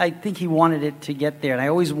I think he wanted it to get there, and I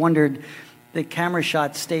always wondered. The camera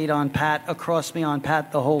shot stayed on Pat, across me on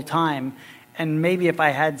Pat the whole time. And maybe if I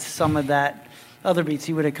had some of that other beats,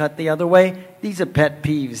 he would have cut the other way. These are pet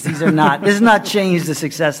peeves. These are not, this has not changed the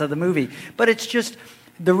success of the movie. But it's just,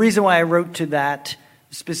 the reason why I wrote to that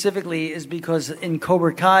specifically is because in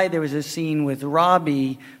Cobra Kai, there was a scene with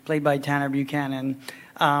Robbie, played by Tanner Buchanan,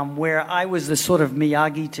 where I was the sort of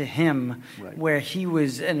Miyagi to him, where he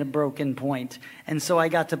was in a broken point. And so I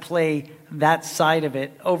got to play that side of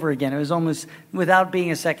it over again. It was almost, without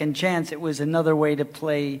being a second chance, it was another way to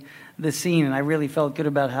play the scene, and I really felt good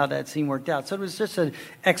about how that scene worked out. So it was just an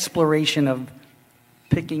exploration of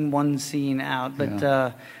picking one scene out.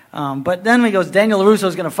 But then he goes, Daniel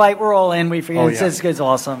LaRusso's going to fight, we're all in, we forget, it's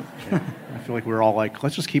awesome. Yeah. I feel like we're all like,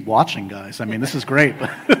 let's just keep watching, guys. I mean, this is great.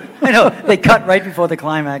 I know, they cut right before the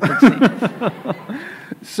climactic scene.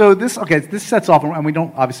 So this sets off, and we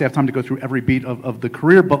don't obviously have time to go through every beat of the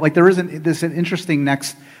career, but like there is an interesting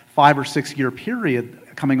next 5 or 6 year period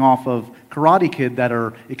coming off of Karate Kid that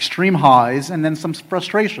are extreme highs and then some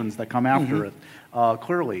frustrations that come after it,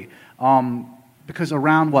 clearly. Because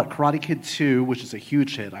around Karate Kid 2, which is a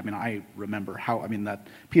huge hit. I mean, I remember that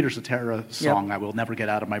Peter Cetera song, I will never get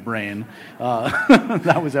out of my brain.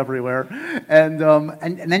 That was everywhere. And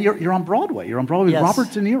then you're on Broadway. You're on Broadway with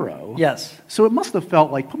Robert De Niro. Yes. So it must have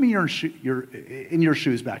felt like, put me in your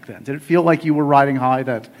shoes back then. Did it feel like you were riding high?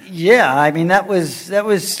 Yeah, I mean, that was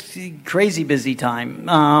crazy busy time.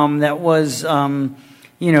 That was...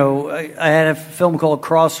 I had a film called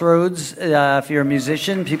Crossroads. If you're a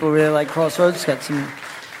musician, people really like Crossroads. It's got some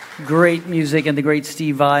great music, and the great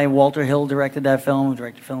Steve Vai, Walter Hill directed that film.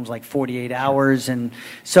 Directed films like 48 Hours, and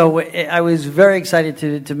so I was very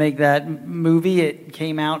excited to make that movie. It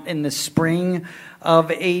came out in the spring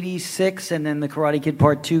of '86, and then the Karate Kid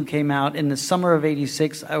Part 2 came out in the summer of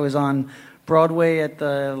 '86. I was on Broadway at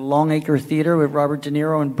the Longacre Theater with Robert De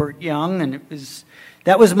Niro and Burt Young, and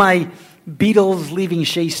that was my Beatles leaving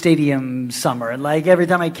Shea Stadium summer. Like every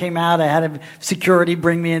time I came out, I had a security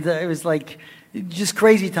bring me into. It was like just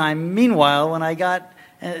crazy time. Meanwhile, when I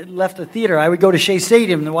left the theater, I would go to Shea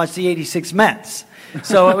Stadium to watch the '86 Mets.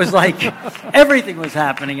 So it was like everything was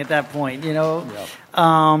happening at that point, Yep.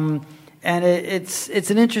 And it's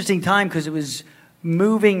an interesting time because it was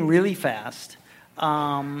moving really fast.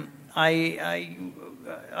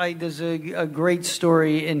 There's a great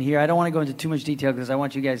story in here. I don't want to go into too much detail because I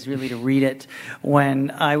want you guys really to read it.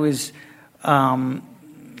 When I was,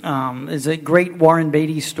 there's a great Warren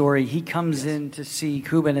Beatty story. He comes in to see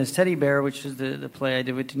Cuba and His Teddy Bear, which is the play I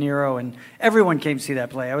did with De Niro, and everyone came to see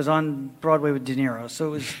that play. I was on Broadway with De Niro, so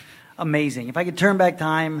it was amazing. If I could turn back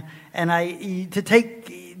time, and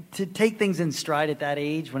to take things in stride at that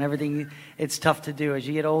age, when everything, it's tough to do. As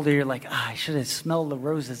you get older, you're like, I should have smelled the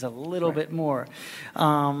roses a little bit more.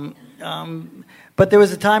 But there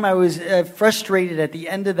was a time I was frustrated at the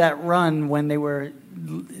end of that run when they were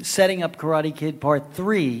setting up Karate Kid Part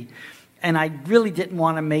 3, and I really didn't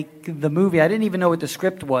want to make the movie. I didn't even know what the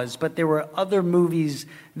script was, but there were other movies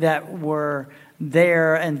that were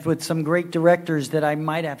there and with some great directors that I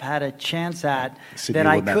might have had a chance at that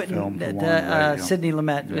I couldn't. Sidney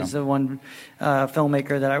Lumet was the one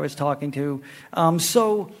filmmaker that I was talking to. I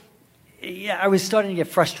was starting to get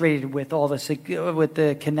frustrated with all this, with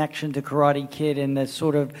the connection to Karate Kid and the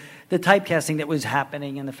sort of the typecasting that was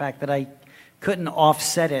happening, and the fact that I couldn't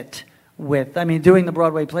offset it with. I mean, doing the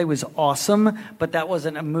Broadway play was awesome, but that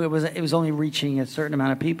wasn't a movie. It was only reaching a certain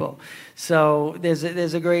amount of people. So there's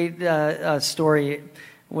a great story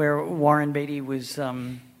where Warren Beatty was.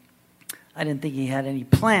 I didn't think he had any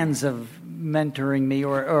plans of mentoring me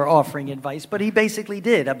or offering advice, but he basically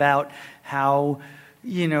did, about how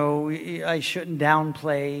I shouldn't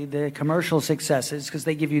downplay the commercial successes because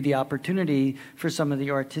they give you the opportunity for some of the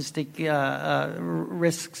artistic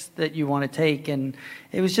risks that you want to take. And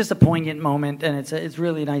it was just a poignant moment, and it's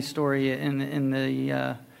really a nice story in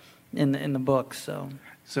the book. So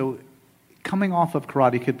coming off of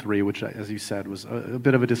Karate Kid 3, which, as you said, was a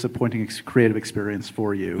bit of a disappointing creative experience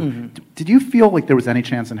for you, did you feel like there was any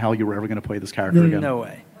chance in hell you were ever going to play this character again? No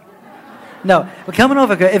way. No, but coming off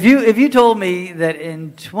if you told me that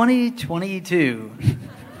in 2022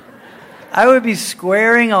 I would be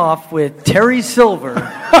squaring off with Terry Silver,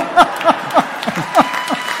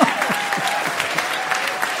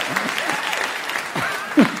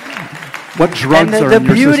 what drugs and are the in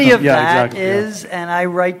your beauty system? of that is, and I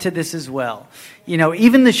write to this as well.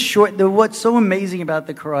 Even what's so amazing about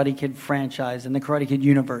the Karate Kid franchise and the Karate Kid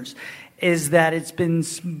universe is that it's been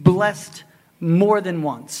blessed more than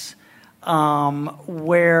once.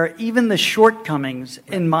 Where even the shortcomings,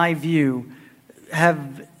 in my view,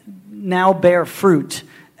 have now bear fruit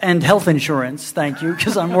and health insurance, thank you,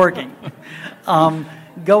 because I'm working,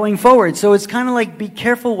 going forward. So it's kind of like, be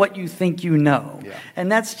careful what you think you know. Yeah.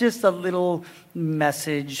 And that's just a little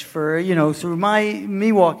message for, through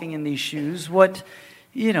me walking in these shoes, what,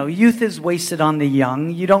 youth is wasted on the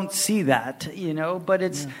young. You don't see that, but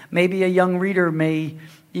it's maybe a young reader may...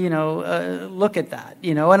 look at that,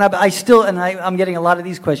 and I'm getting a lot of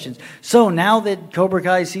these questions. So now that Cobra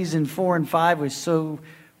Kai season 4 and 5 was so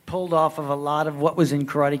pulled off of a lot of what was in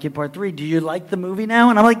Karate Kid Part 3, do you like the movie now?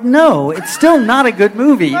 And I'm like, no, it's still not a good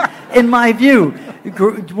movie, in my view.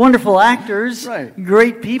 Wonderful actors,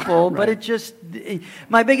 great people, but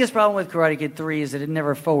my biggest problem with Karate Kid 3 is that it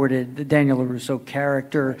never forwarded the Daniel LaRusso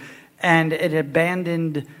character, and it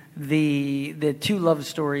abandoned the two love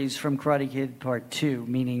stories from Karate Kid Part 2,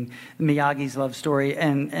 meaning Miyagi's love story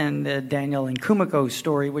and Daniel and Kumiko's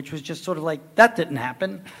story, which was just sort of like, that didn't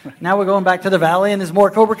happen. Now we're going back to the valley and there's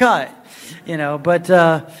more Cobra Kai. But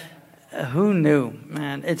who knew,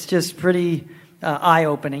 man? It's just pretty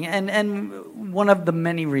eye-opening. And one of the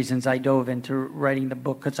many reasons I dove into writing the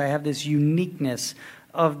book, because I have this uniqueness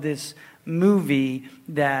of this movie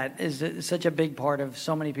that is such a big part of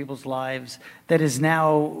so many people's lives that is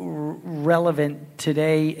now relevant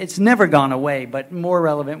today. It's never gone away, but more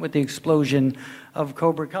relevant with the explosion of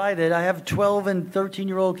Cobra Kai, that I have 12 and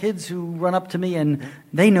 13-year-old kids who run up to me and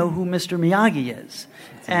they know who Mr. Miyagi is.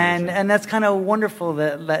 And that's kind of wonderful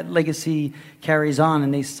that legacy carries on,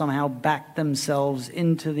 and they somehow back themselves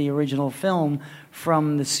into the original film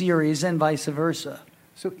from the series and vice versa.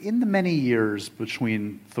 So in the many years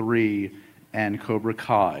between 3 and Cobra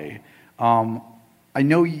Kai, I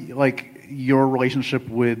know your relationship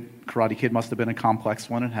with Karate Kid must have been a complex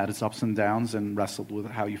one. It had its ups and downs and wrestled with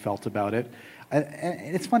how you felt about it.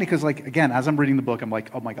 And it's funny because, again, as I'm reading the book, I'm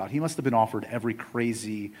like, oh my God, he must have been offered every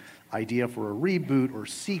crazy idea for a reboot or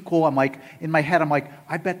sequel. In my head, I'm like,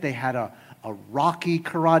 I bet they had a Rocky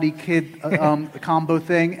Karate Kid combo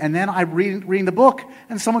thing, and then I reading the book,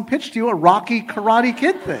 and someone pitched you a Rocky Karate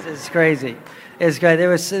Kid thing. It's crazy. It's great. There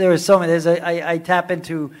was so many. I tap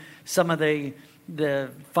into some of the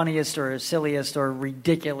funniest or silliest or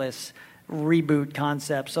ridiculous reboot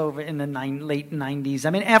concepts over in the late 90s. I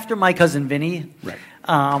mean, after My Cousin Vinny,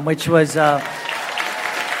 which was...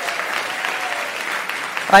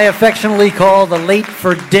 I affectionately call the late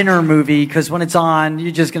for dinner movie, because when it's on,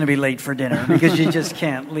 you're just going to be late for dinner because you just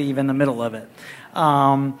can't leave in the middle of it.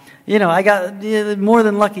 I got more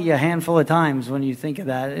than lucky a handful of times when you think of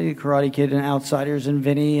that. Karate Kid and Outsiders and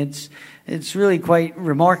Vinny, it's really quite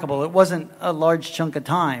remarkable. It wasn't a large chunk of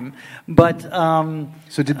time, but...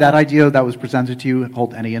 So did that idea that was presented to you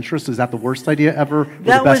hold any interest? Is that the worst idea ever, or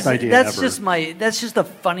the best idea ever? That's just the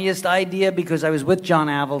funniest idea, because I was with John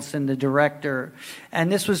Avildsen, the director,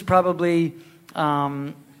 and this was probably,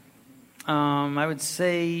 I would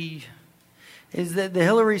say... is the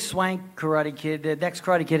Hilary Swank Karate Kid. The next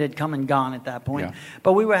Karate Kid had come and gone at that point. Yeah.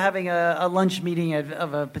 But we were having a lunch meeting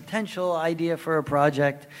of a potential idea for a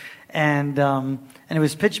project, and it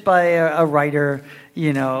was pitched by a writer.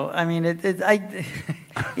 I mean,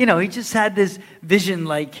 he just had this vision,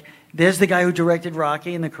 like, there's the guy who directed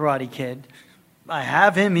Rocky and the Karate Kid. I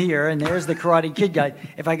have him here, and there's the Karate Kid guy.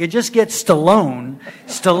 If I could just get Stallone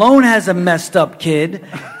has a messed up kid.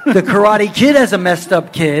 The Karate Kid has a messed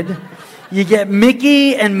up kid. You get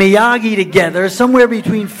Mickey and Miyagi together, somewhere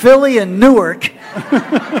between Philly and Newark,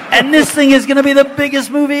 and this thing is going to be the biggest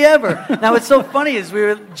movie ever. Now, what's so funny is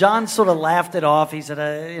John sort of laughed it off. He said,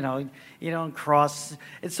 You don't cross.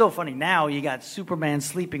 It's so funny now. You got Superman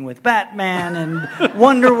sleeping with Batman, and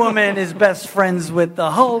Wonder Woman is best friends with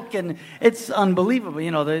the Hulk, and it's unbelievable.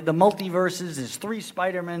 You know, the multiverses. There's 3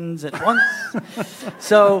 Spider-Mans at once.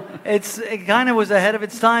 So it kind of was ahead of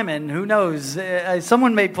its time, and who knows?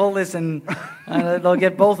 Someone may pull this, and they'll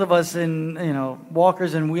get both of us in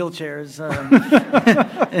walkers and wheelchairs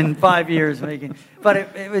in 5 years making. But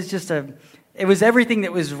it was just it was everything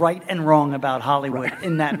that was right and wrong about Hollywood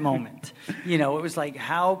in that moment. It was like,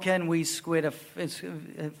 how can we fit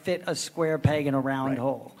a square peg in a round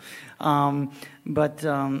hole? And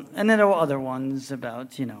then there were other ones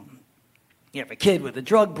about, you have a kid with a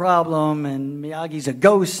drug problem, and Miyagi's a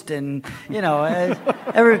ghost, and,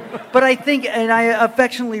 but I think, and I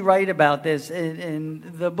affectionately write about this in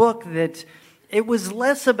the book, that it was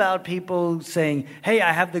less about people saying, hey,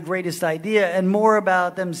 I have the greatest idea, and more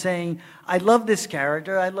about them saying, I love this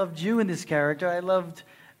character, I loved you in this character, I loved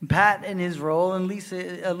Pat in his role, and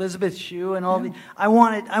Elizabeth Shue, and all I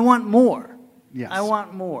want more. Yes. I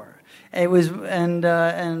want more. It was, and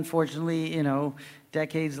unfortunately,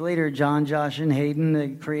 decades later, John, Josh, and Hayden,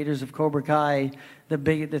 the creators of Cobra Kai, the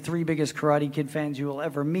 3 biggest Karate Kid fans you will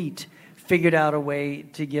ever meet, figured out a way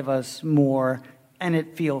to give us more, and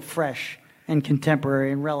it feel fresh and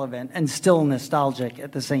contemporary and relevant and still nostalgic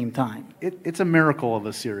at the same time. It's a miracle of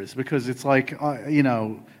a series, because it's like,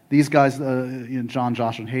 these guys, John,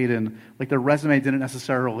 Josh, and Hayden, like, their resume didn't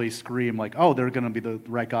necessarily scream like, oh, they're going to be the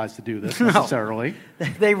right guys to do this necessarily. No.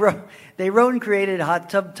 They wrote and created Hot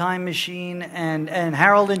Tub Time Machine and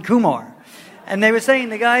Harold and Kumar. And they were saying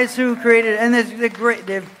the guys who created, and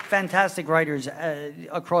they're fantastic writers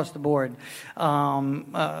across the board. They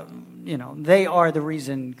are the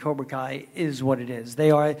reason Cobra Kai is what it is.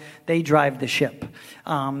 They drive the ship.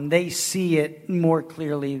 They see it more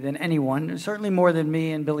clearly than anyone, certainly more than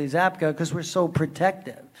me and Billy Zabka, because we're so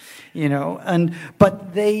protective.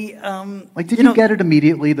 But they did you get it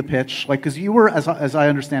immediately, the pitch? Like, because you were, as I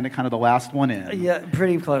understand it, kind of the last one in. Yeah,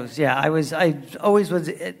 pretty close. Yeah, I always was.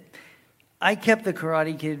 I kept the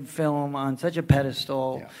Karate Kid film on such a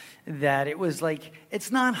pedestal that it was like,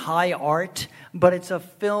 it's not high art, but it's a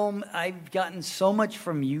film. I've gotten so much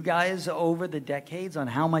from you guys over the decades on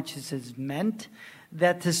how much this has meant,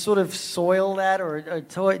 that to sort of soil that or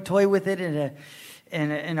toy with it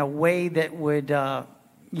in a way that would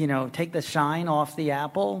take the shine off the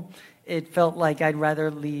apple, it felt like I'd rather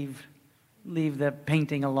leave the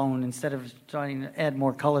painting alone instead of trying to add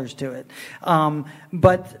more colors to it.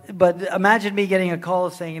 But imagine me getting a call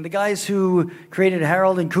saying, the guys who created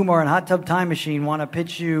Harold and Kumar and Hot Tub Time Machine want to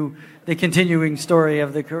pitch you the continuing story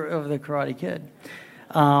of the Karate Kid.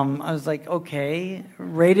 I was like, okay,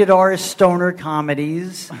 rated R stoner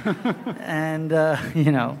comedies, and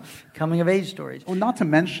coming of age stories. Well, not to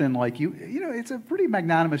mention, like it's a pretty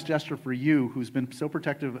magnanimous gesture for you, who's been so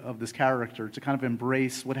protective of this character, to kind of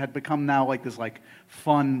embrace what had become now like this like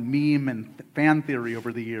fun meme and fan theory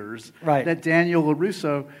over the years. Right. That Daniel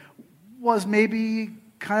LaRusso was maybe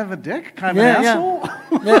kind of a dick, kind of an asshole.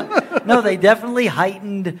 Yeah. No, they definitely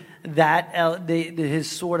heightened that his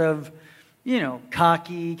sort of,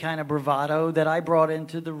 cocky kind of bravado that I brought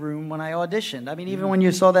into the room when I auditioned. I mean, even when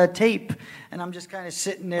you saw that tape, and I'm just kind of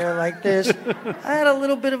sitting there like this, I had a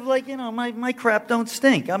little bit of like, my crap don't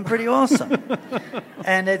stink. I'm pretty awesome.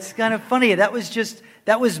 And it's kind of funny. That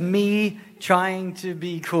was me trying to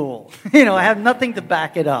be cool. I have nothing to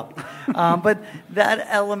back it up. But that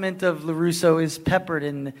element of LaRusso is peppered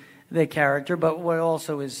in the character, but what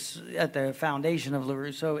also is at the foundation of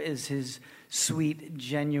LaRusso is his sweet,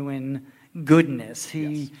 genuine goodness.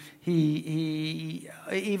 He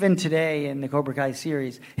even today in the Cobra Kai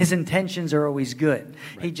series, his intentions are always good.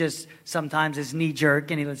 Right. He just sometimes is knee jerk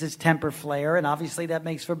and he lets his temper flare, and obviously that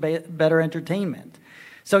makes for better entertainment.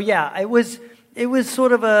 So yeah, it was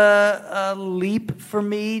sort of a leap for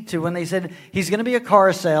me to when they said he's going to be a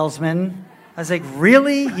car salesman. I was like,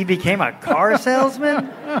 really? He became a car salesman?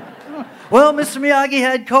 Well, Mr. Miyagi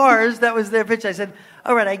had cars. That was their pitch. I said,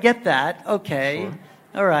 all right, I get that. Okay. Sure.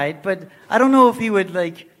 All right. But I don't know if he would,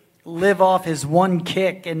 live off his one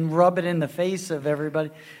kick and rub it in the face of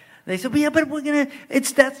everybody. They said, well, yeah, but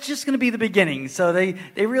that's just going to be the beginning. So they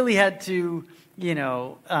really had to,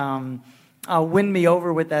 win me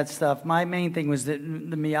over with that stuff. My main thing was that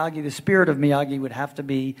the spirit of Miyagi would have to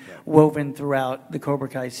be woven throughout the Cobra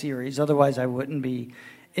Kai series. Otherwise, I wouldn't be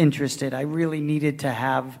interested. I really needed to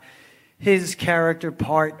have his character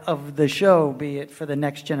part of the show, be it for the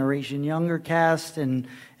next generation younger cast and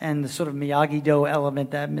the sort of Miyagi-Do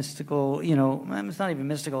element, that mystical, it's not even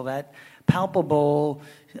mystical, that palpable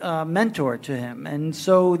mentor to him. And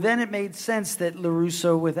so then it made sense that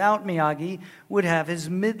LaRusso, without Miyagi, would have his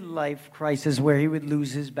midlife crisis where he would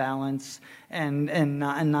lose his balance and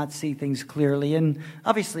not see things clearly. And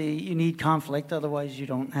obviously you need conflict, otherwise you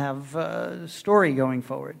don't have a story going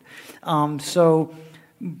forward.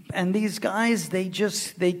 And these guys,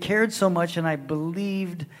 they cared so much, and I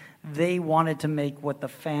believed they wanted to make what the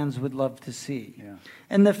fans would love to see. Yeah.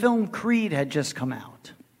 And the film Creed had just come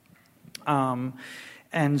out.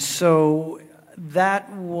 And so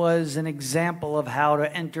that was an example of how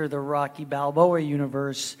to enter the Rocky Balboa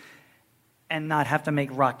universe and not have to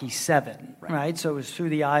make Rocky 7, right? So it was through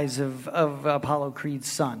the eyes of Apollo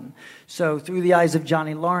Creed's son. So through the eyes of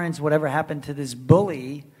Johnny Lawrence, whatever happened to this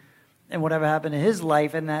bully and whatever happened to his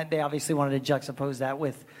life, and that they obviously wanted to juxtapose that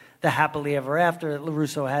with the happily ever after.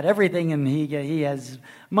 LaRusso had everything, and he has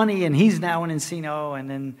money, and he's now in Encino, and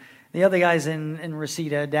then the other guy's in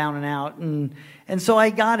Reseda, down and out. And so I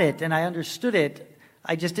got it, and I understood it.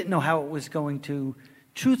 I just didn't know how it was going to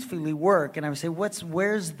truthfully work. And I would say,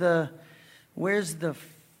 where's the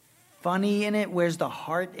funny in it? Where's the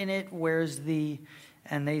heart in it?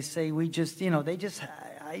 And they say,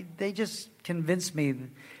 they just convinced me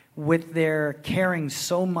with their caring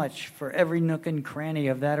so much for every nook and cranny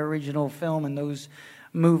of that original film and those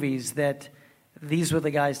movies that these were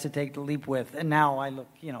the guys to take the leap with. And now I look,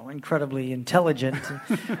 incredibly intelligent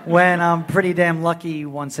when I'm pretty damn lucky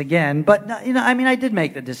once again. But, I did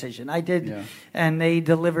make the decision. I did. Yeah. And they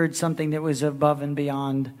delivered something that was above and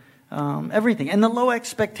beyond everything. And the low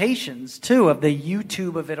expectations, too, of the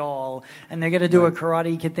YouTube of it all. And they're going to do a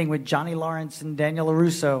Karate Kid thing with Johnny Lawrence and Daniel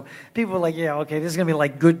LaRusso. People were like, yeah, okay, this is going to be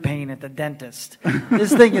like Good Pain at the dentist.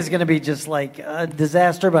 This thing is going to be just like a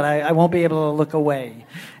disaster, but I won't be able to look away.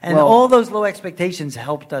 And all those low expectations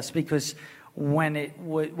helped us, because when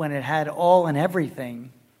it had all and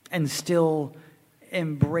everything and still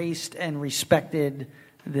embraced and respected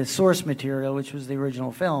the source material, which was the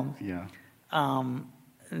original film,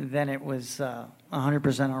 then it was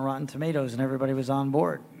 100% on Rotten Tomatoes, and everybody was on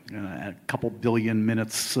board. A couple billion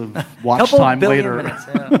minutes of watch time later. Minutes,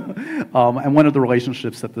 yeah. And one of the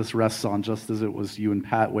relationships that this rests on, just as it was you and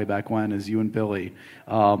Pat way back when, is you and Billy.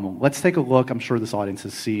 Let's take a look. I'm sure this audience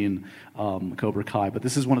has seen Cobra Kai, but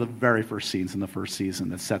this is one of the very first scenes in the first season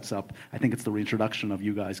that sets up, I think it's the reintroduction of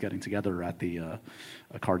you guys getting together at the a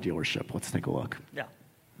car dealership. Let's take a look. Yeah.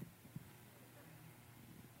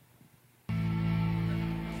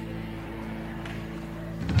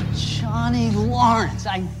 Johnny Lawrence,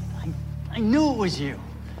 I knew it was you.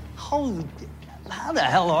 Holy, how the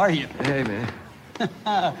hell are you? Hey, man.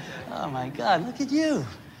 Oh my God, look at you.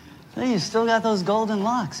 You still got those golden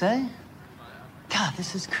locks, eh? God,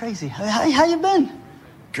 this is crazy. How you been?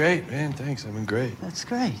 Great, man, thanks. I've been great. That's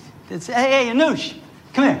great. Hey, Anoush,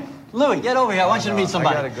 come here. Louis, get over here. I want you to meet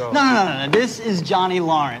somebody. I gotta go. No. This is Johnny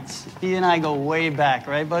Lawrence. He and I go way back,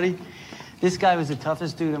 right, buddy? This guy was the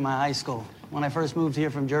toughest dude in my high school. When I first moved here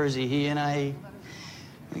from Jersey, he and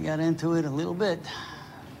we got into it a little bit.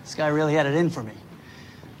 This guy really had it in for me.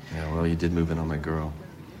 Yeah, well, you did move in on my girl.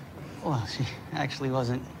 Well, she actually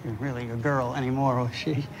wasn't really a girl anymore, was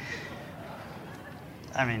she?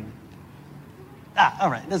 All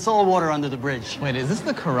right, that's all water under the bridge. Wait, is this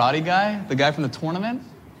the karate guy? The guy from the tournament?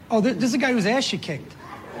 Oh, this is the guy whose ass you kicked.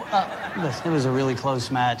 Listen, it was a really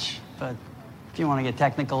close match, but if you want to get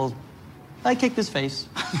technical, I kicked his face.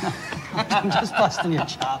 I'm just busting your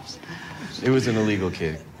chops. It was an illegal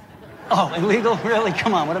kick. Oh, illegal? Really?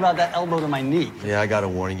 Come on, what about that elbow to my knee? Yeah, I got a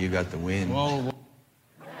warning. You got the win. Whoa.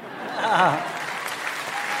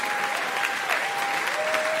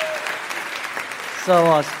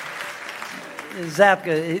 So,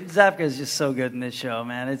 Zapka is just so good in this show,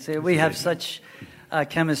 man. We have such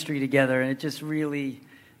chemistry together, and it just really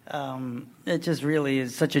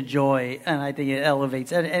is such a joy, and I think it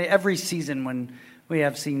elevates. And every season when we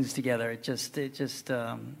have scenes together, it just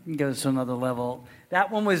goes to another level.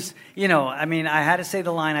 That one was, I had to say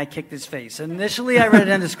the line, "I kicked his face." Initially, I read it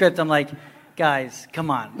in the script. I'm like, guys,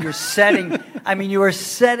 come on, you are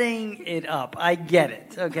setting it up. I get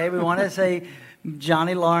it. Okay, we want to say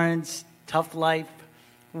Johnny Lawrence, tough life.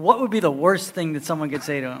 What would be the worst thing that someone could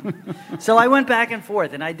say to him? So I went back and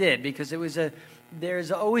forth, and I did, because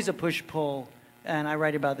there's always a push-pull, and I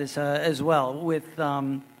write about this as well, with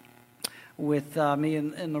me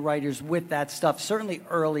and the writers with that stuff, certainly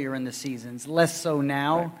earlier in the seasons, less so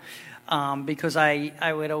now, because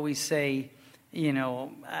I would always say,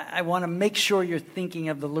 I want to make sure you're thinking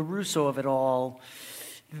of the LaRusso of it all,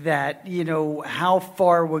 that, how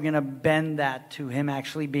far we're going to bend that to him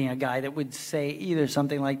actually being a guy that would say either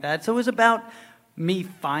something like that. So it was about me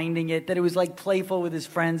finding it, that it was like playful with his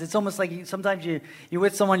friends. It's almost like sometimes you're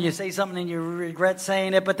with someone, you say something and you regret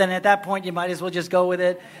saying it, but then at that point you might as well just go with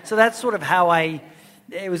it. So that's sort of how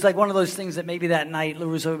it was like one of those things that maybe that night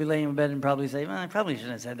LaRusso would be laying in bed and probably say, well, I probably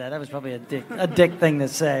shouldn't have said that. That was probably a dick thing to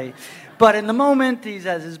say. But in the moment, he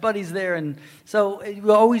has his buddies there. And so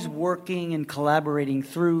we're always working and collaborating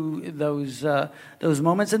through those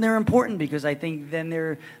moments. And they're important because I think then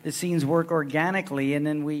the scenes work organically and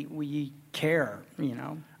then we care,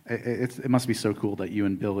 It must be so cool that you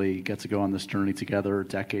and Billy get to go on this journey together,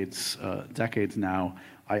 decades now.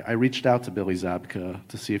 I reached out to Billy Zabka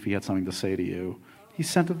to see if he had something to say to you. He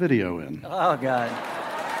sent a video in. Oh, God.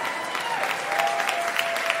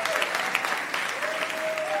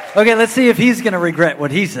 Okay, let's see if he's going to regret what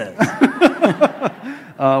he says.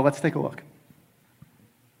 Let's take a look.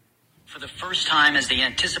 For the first time, as the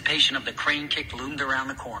anticipation of the crane kick loomed around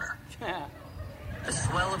the corner, the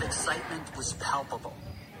swell of excitement was palpable.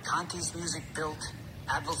 Conti's music built,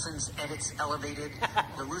 Adelson's edits elevated,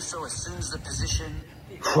 LaRusso assumes the position.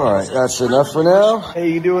 All right, that's enough for now.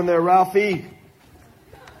 Hey, you doing there, Ralphie?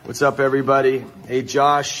 What's up, everybody? Hey,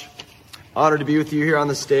 Josh. Honored to be with you here on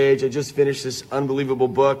the stage. I just finished this unbelievable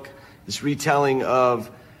book, this retelling of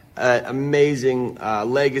amazing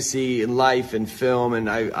legacy in life and film, and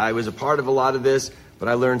I was a part of a lot of this, but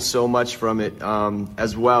I learned so much from it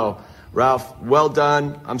as well. Ralph, well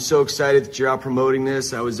done. I'm so excited that you're out promoting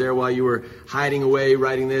this. I was there while you were hiding away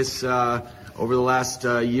writing this over the last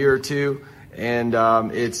year or two, and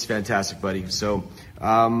it's fantastic, buddy. So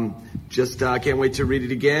just can't wait to read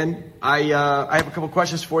it again. I have a couple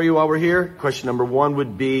questions for you while we're here. Question number one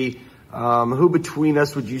would be, who between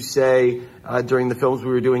us would you say during the films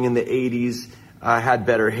we were doing in the 80s had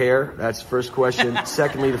better hair? That's the first question.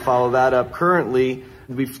 Secondly, to follow that up, currently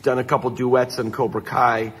we've done a couple duets on Cobra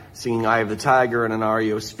Kai, singing Eye of the Tiger and an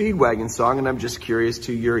REO Speedwagon song, and I'm just curious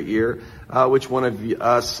to your ear, which one of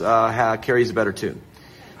us carries a better tune?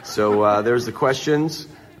 So there's the questions.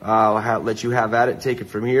 I'll let you have at it. Take it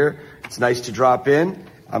from here. It's nice to drop in.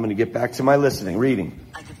 I'm going to get back to my reading.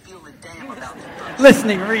 I could feel the dam about to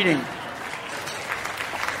reading.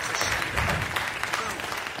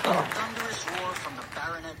 A thunderous roar from the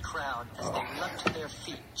Baronet crowd as they leapt to their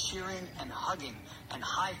feet, cheering and hugging and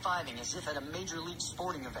high-fiving as if at a major league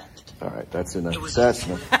sporting event. All right, that's enough. That's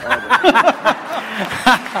enough.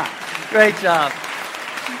 Great job.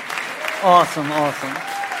 Awesome.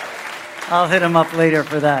 I'll hit him up later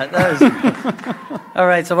for that. All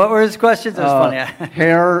right, so what were his questions? That was funny.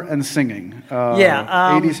 Hair and singing.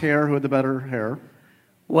 80s hair, who had the better hair?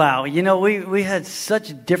 Wow, we had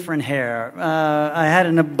such different hair. I had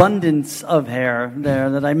an abundance of hair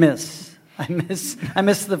there that I miss. I miss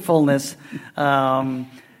the fullness. You know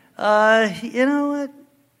what?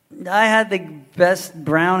 I had the best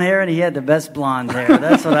brown hair and he had the best blonde hair.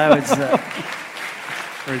 That's what I would say.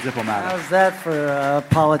 Very diplomatic. How's that for a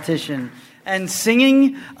politician? And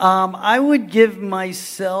singing, I would give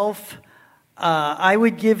myself, I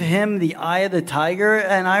would give him the Eye of the Tiger,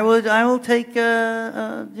 and I will take,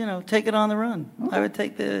 take it on the run. I would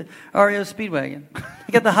take the REO Speedwagon.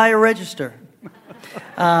 I got the higher register.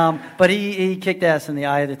 But he kicked ass in the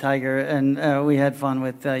Eye of the Tiger, and we had fun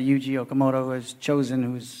with Yuji Okamoto, who was chosen,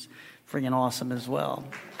 who's freaking awesome as well.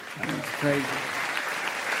 It was crazy.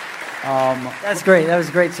 That's great. That was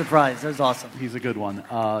a great surprise. That was awesome. He's a good one,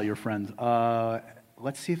 your friend.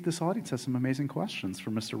 Let's see if this audience has some amazing questions for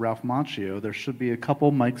Mr. Ralph Macchio. There should be a couple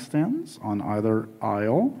mic stands on either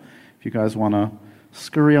aisle. If you guys want to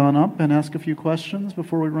scurry on up and ask a few questions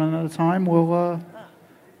before we run out of time, we'll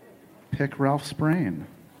pick Ralph's brain.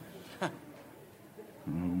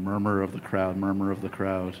 Murmur of the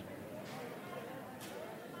crowd.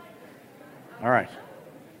 All right.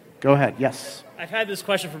 Go ahead. Yes. I've had this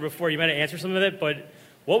question from before. You might have answered some of it, but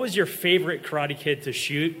what was your favorite Karate Kid to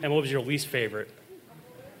shoot, and what was your least favorite?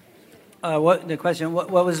 What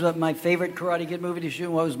was my favorite Karate Kid movie to shoot,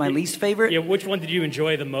 and what was my least favorite? Yeah, which one did you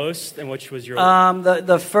enjoy the most, and which was your...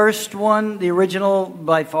 The first one, the original,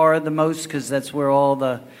 by far the most, because that's where all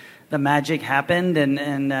the magic happened,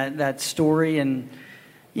 and that story, and,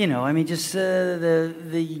 just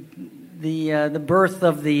the birth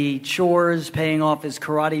of the chores paying off his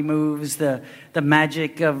karate moves, the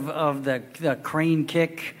magic of the crane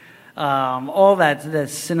kick, all that, the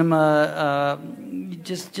cinema,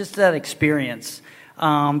 just that experience.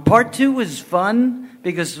 Part two was fun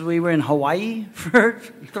because we were in Hawaii for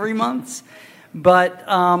 3 months, But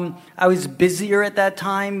I was busier at that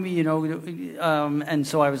time, and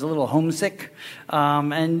so I was a little homesick.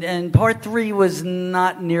 And part 3 was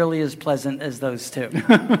not nearly as pleasant as those two.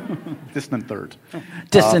 Distant third.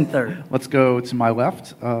 Distant third. Let's go to my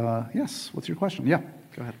left. Yes, what's your question? Yeah,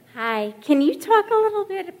 go ahead. Hi. Can you talk a little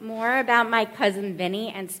bit more about My Cousin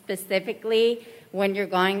Vinny, and specifically when you're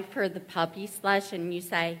going for the puppy slush and you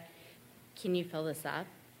say, "Can you fill this up?"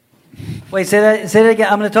 Wait, say that again.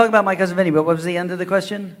 I'm going to talk about My Cousin Vinny, but what was the end of the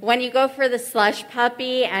question? When you go for the slush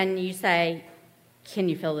puppy and you say, "Can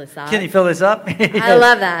you fill this up?" Can you fill this up? I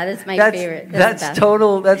love that. It's my favorite. That's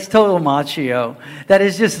total Macchio.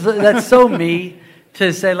 That's so me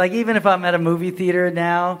to say, like, even if I'm at a movie theater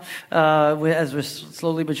now, as we're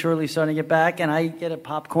slowly but surely starting to get back, and I get a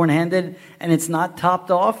popcorn handed and it's not topped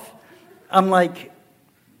off, I'm like,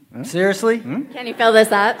 seriously? Can you fill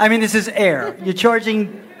this up? I mean, this is air. You're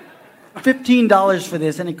charging $15 for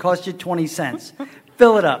this, and it costs you 20 cents.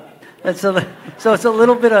 Fill it up. So it's a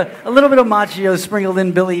little bit of Macchio sprinkled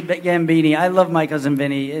in Billy Gambini. I love My Cousin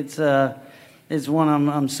Vinny. It's one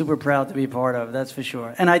I'm super proud to be part of. That's for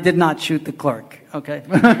sure. And I did not shoot the clerk. Okay,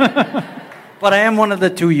 but I am one of the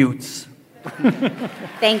 2 Utes.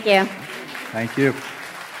 Thank you. Thank you.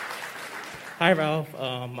 Hi, Ralph.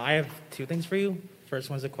 I have 2 things for you. First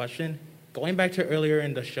one's a question. Going back to earlier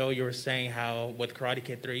in the show, you were saying how with Karate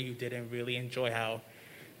Kid 3, you didn't really enjoy how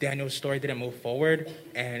Daniel's story didn't move forward.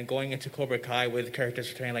 And going into Cobra Kai with characters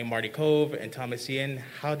returning like Marty Cove and Thomas Ian,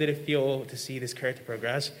 how did it feel to see this character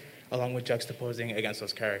progress, along with juxtaposing against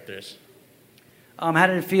those characters? How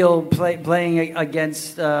did it feel playing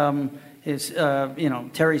against Terry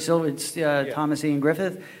Silver, Thomas Ian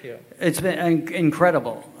Griffith? Yeah. It's been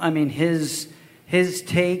incredible. I mean, his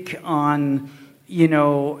take on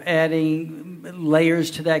adding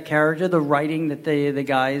layers to that character, the writing that the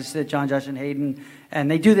guys, that John, Josh, and Hayden,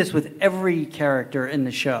 and they do this with every character in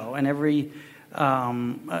the show, and every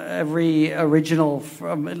original.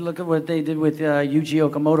 Look at what they did with Yuji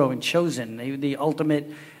Okamoto in Chosen. The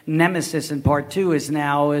ultimate nemesis in part 2 is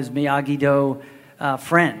now Miyagi-Do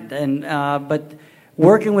friend, and but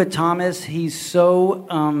working with Thomas, he's so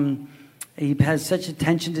he has such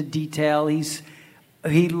attention to detail.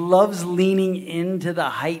 He loves leaning into the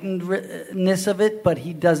heightenedness of it, but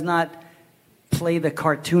he does not play the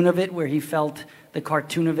cartoon of it, where he felt the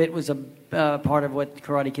cartoon of it was a part of what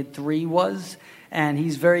Karate Kid 3 was, and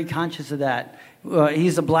he's very conscious of that.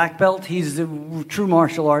 He's a black belt. He's a true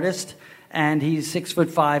martial artist, and he's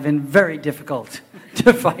 6'5" and very difficult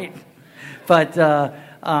to fight. But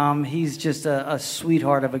he's just a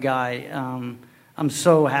sweetheart of a guy. I'm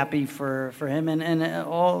so happy for him and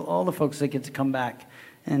all the folks that get to come back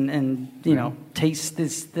and taste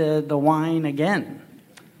the wine again.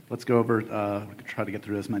 Let's go over. We can try to get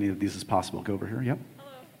through as many of these as possible. Go over here. Yep.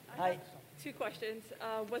 Hello. I have 2 questions.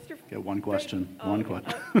 What's your Get one question. One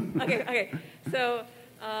question. Okay. So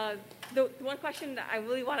the one question that I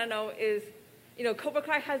really want to know is, Cobra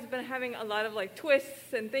Kai has been having a lot of like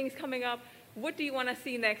twists and things coming up. What do you want to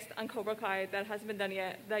see next on Cobra Kai that hasn't been done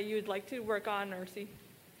yet, that you'd like to work on or see?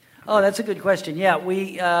 Oh, that's a good question. Yeah,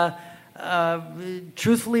 we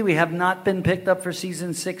truthfully, we have not been picked up for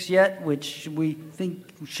season 6 yet, which we think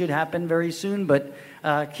should happen very soon. But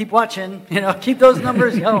keep watching, keep those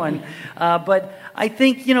numbers going. But I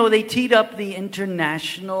think they teed up the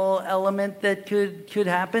international element that could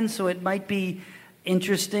happen, so it might be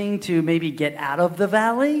interesting to maybe get out of the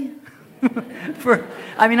valley.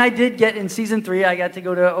 I did get in season 3. I got to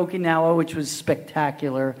go to Okinawa, which was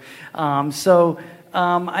spectacular.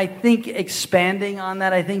 I think expanding on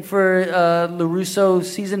that. I think for LaRusso,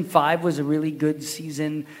 season 5 was a really good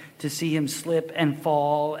season to see him slip and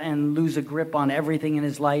fall and lose a grip on everything in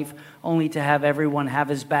his life, only to have everyone have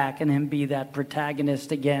his back and him be that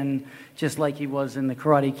protagonist again, just like he was in the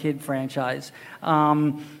Karate Kid franchise.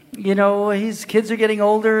 His kids are getting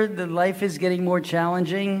older. The life is getting more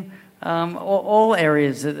challenging. All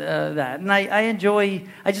areas of that. And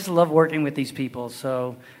I just love working with these people.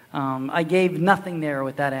 So I gave nothing there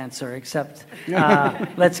with that answer, except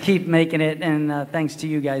let's keep making it. And thanks to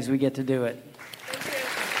you guys, we get to do it.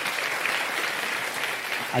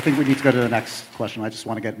 I think we need to go to the next question. I just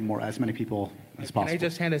want to get as many people as possible. Can I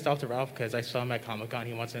just hand this off to Ralph, because I saw him at Comic-Con.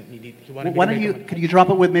 He wanted Why don't you? Could you drop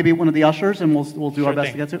it with maybe one of the ushers, and we'll do our best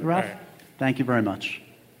thing. to get to it, Ralph. All right. Thank you very much.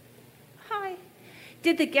 Hi.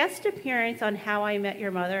 Did the guest appearance on How I Met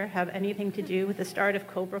Your Mother have anything to do with the start of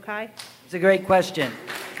Cobra Kai? It's a great question.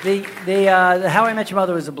 The How I Met Your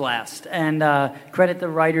Mother was a blast, and credit the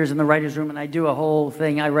writers in the writers' room. And I do a whole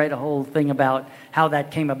thing. I write a whole thing about how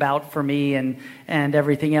that came about for me and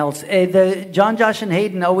everything else. John, Josh, and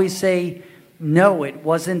Hayden always say No, it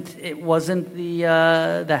wasn't. It wasn't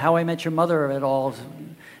the How I Met Your Mother at all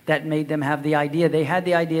that made them have the idea. They had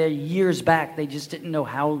the idea years back. They just didn't know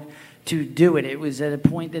how to do it. It was at a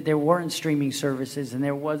point that there weren't streaming services and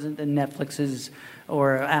there wasn't the Netflixes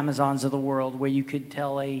or Amazons of the world where you could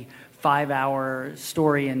tell a 5-hour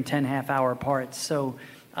story in 10 half-hour parts. So,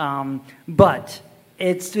 but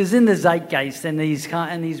it was in the zeitgeist, and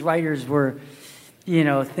these writers were,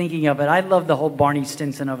 thinking of it. I love the whole Barney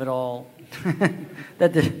Stinson of it all.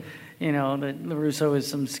 That that LaRusso is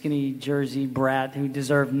some skinny Jersey brat who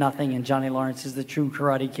deserved nothing, and Johnny Lawrence is the true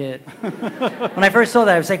Karate Kid. When I first saw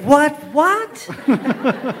that, I was like, "What?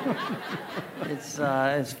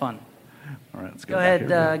 It's fun." All right, let's go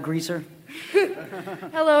ahead, Greaser.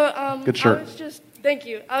 Hello. Good shirt. Thank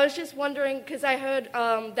you. I was just wondering, because I heard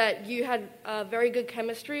that you had very good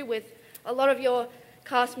chemistry with a lot of your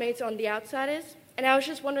castmates on The Outsiders, and I was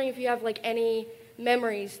just wondering if you have any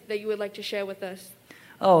memories that you would like to share with us.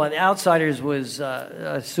 Oh, The Outsiders was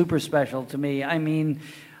super special to me. I mean,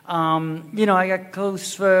 I got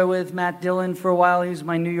close with Matt Dillon for a while. He was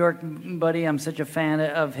my New York buddy. I'm such a fan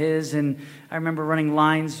of his, and I remember running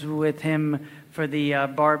lines with him for the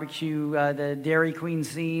barbecue, the Dairy Queen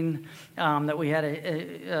scene that we had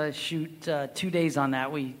to shoot 2 days on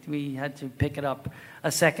that. We had to pick it up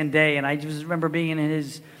a second day, and I just remember being in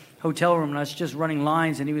his hotel room and us just running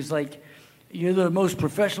lines, and he was like, "You're the most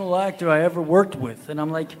professional actor I ever worked with." And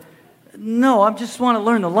I'm like, "No, I just want to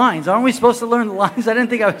learn the lines. Aren't we supposed to learn the lines?" I didn't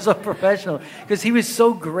think I was so professional because he was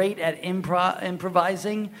so great at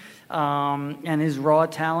improvising and his raw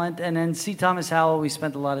talent. And then C. Thomas Howell, we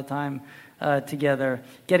spent a lot of time together,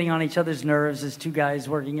 getting on each other's nerves as two guys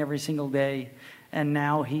working every single day. And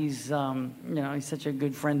now he's such a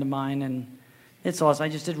good friend of mine, and it's awesome. I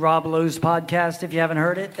just did Rob Lowe's podcast. If you haven't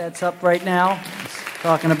heard it, that's up right now. It's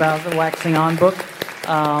talking about the Waxing On book.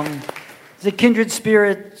 It's a kindred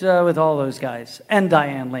spirit with all those guys. And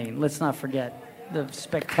Diane Lane. Let's not forget the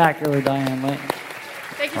spectacular Diane Lane.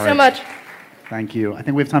 Thank you so much. Thank you. I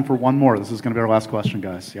think we have time for one more. This is going to be our last question,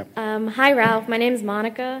 guys. Yep. Hi, Ralph. My name's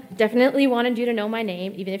Monica. Definitely wanted you to know my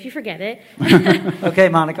name, even if you forget it. Okay,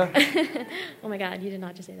 Monica. Oh, my God. You did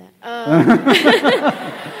not just say that.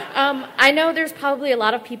 I know there's probably a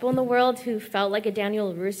lot of people in the world who felt like a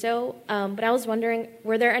Daniel LaRusso, but I was wondering,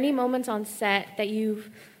 were there any moments on set that you've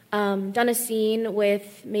done a scene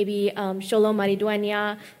with maybe Xolo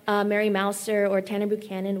Maridueña, Mary Mouser, or Tanner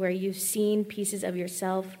Buchanan where you've seen pieces of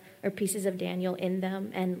yourself or pieces of Daniel in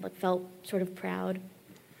them and felt sort of proud?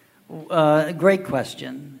 Great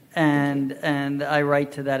question, and I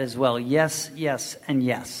write to that as well. Yes, yes, and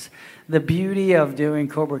yes. The beauty of doing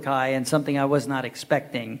Cobra Kai, and something I was not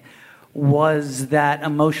expecting, was that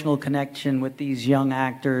emotional connection with these young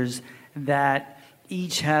actors that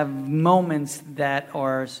each have moments that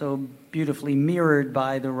are so beautifully mirrored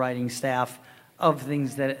by the writing staff of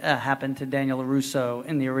things that happened to Daniel LaRusso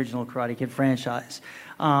in the original Karate Kid franchise.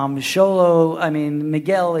 Miguel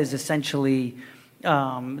is essentially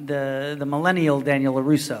the millennial Daniel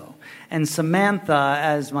LaRusso. And Samantha,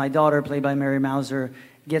 as my daughter, played by Mary Mouser,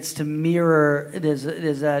 gets to mirror,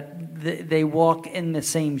 they walk in the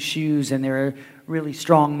same shoes, and there are really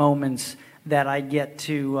strong moments that I get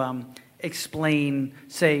to explain,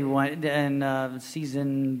 say, in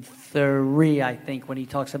season 3, I think, when he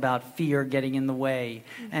talks about fear getting in the way,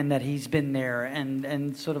 and that he's been there,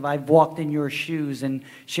 and sort of I've walked in your shoes, and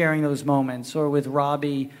sharing those moments. Or with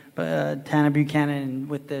Robbie, Tanner Buchanan,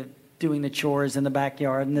 with doing the chores in the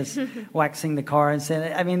backyard, and this waxing the car, and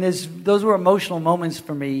saying, I mean, those were emotional moments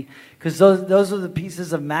for me, because those are the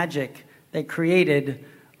pieces of magic that created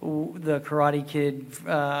the Karate Kid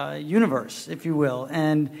universe, if you will.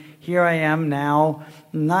 And here I am now,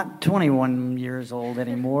 not 21 years old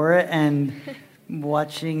anymore, and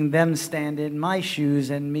watching them stand in my shoes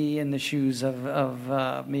and me in the shoes of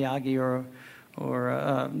Miyagi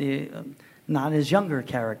or the not his younger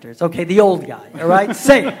characters. Okay, the old guy. All right,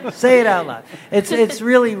 say it out loud. It's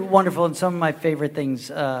really wonderful, and some of my favorite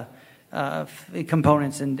things,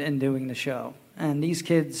 components in doing the show. And these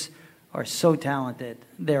kids are so talented.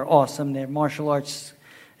 They're awesome. Their martial arts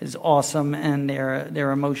is awesome, and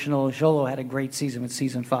they're emotional. Xolo had a great season with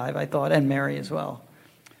season 5, I thought, and Mary as well.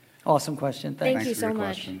 Awesome question. Thanks. Thank you so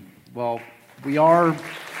much. Well, we are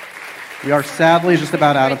sadly just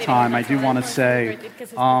about out of time. I do want to say,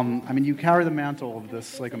 you carry the mantle of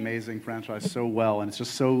this amazing franchise so well, and it's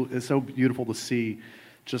so beautiful to see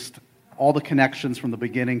just all the connections from the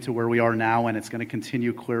beginning to where we are now, and it's going to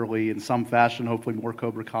continue clearly in some fashion, hopefully more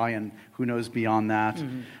Cobra Kai, and who knows beyond that.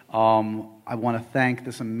 I want to thank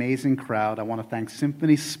this amazing crowd. I want to thank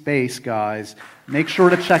Symphony Space, guys. Make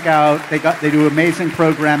sure to check out, they do amazing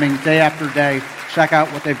programming day after day. Check out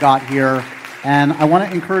what they've got here. And I want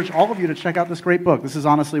to encourage all of you to check out this great book. This is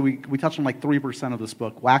honestly, we touched on like 3% of this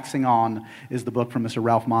book. Waxing On is the book from Mr.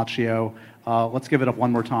 Ralph Macchio. Let's give it up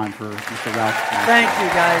one more time for Mr. Ralph Macchio. Thank you,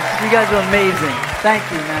 guys. You guys are amazing.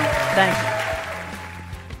 Thank you, man. Thank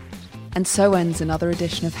you. And so ends another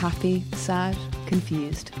edition of Happy, Sad,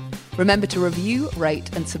 Confused. Remember to review,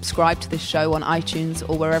 rate, and subscribe to this show on iTunes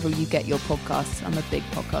or wherever you get your podcasts. I'm a big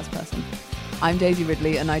podcast person. I'm Daisy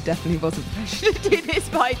Ridley, and I definitely wasn't pressured to do this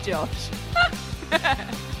by Josh.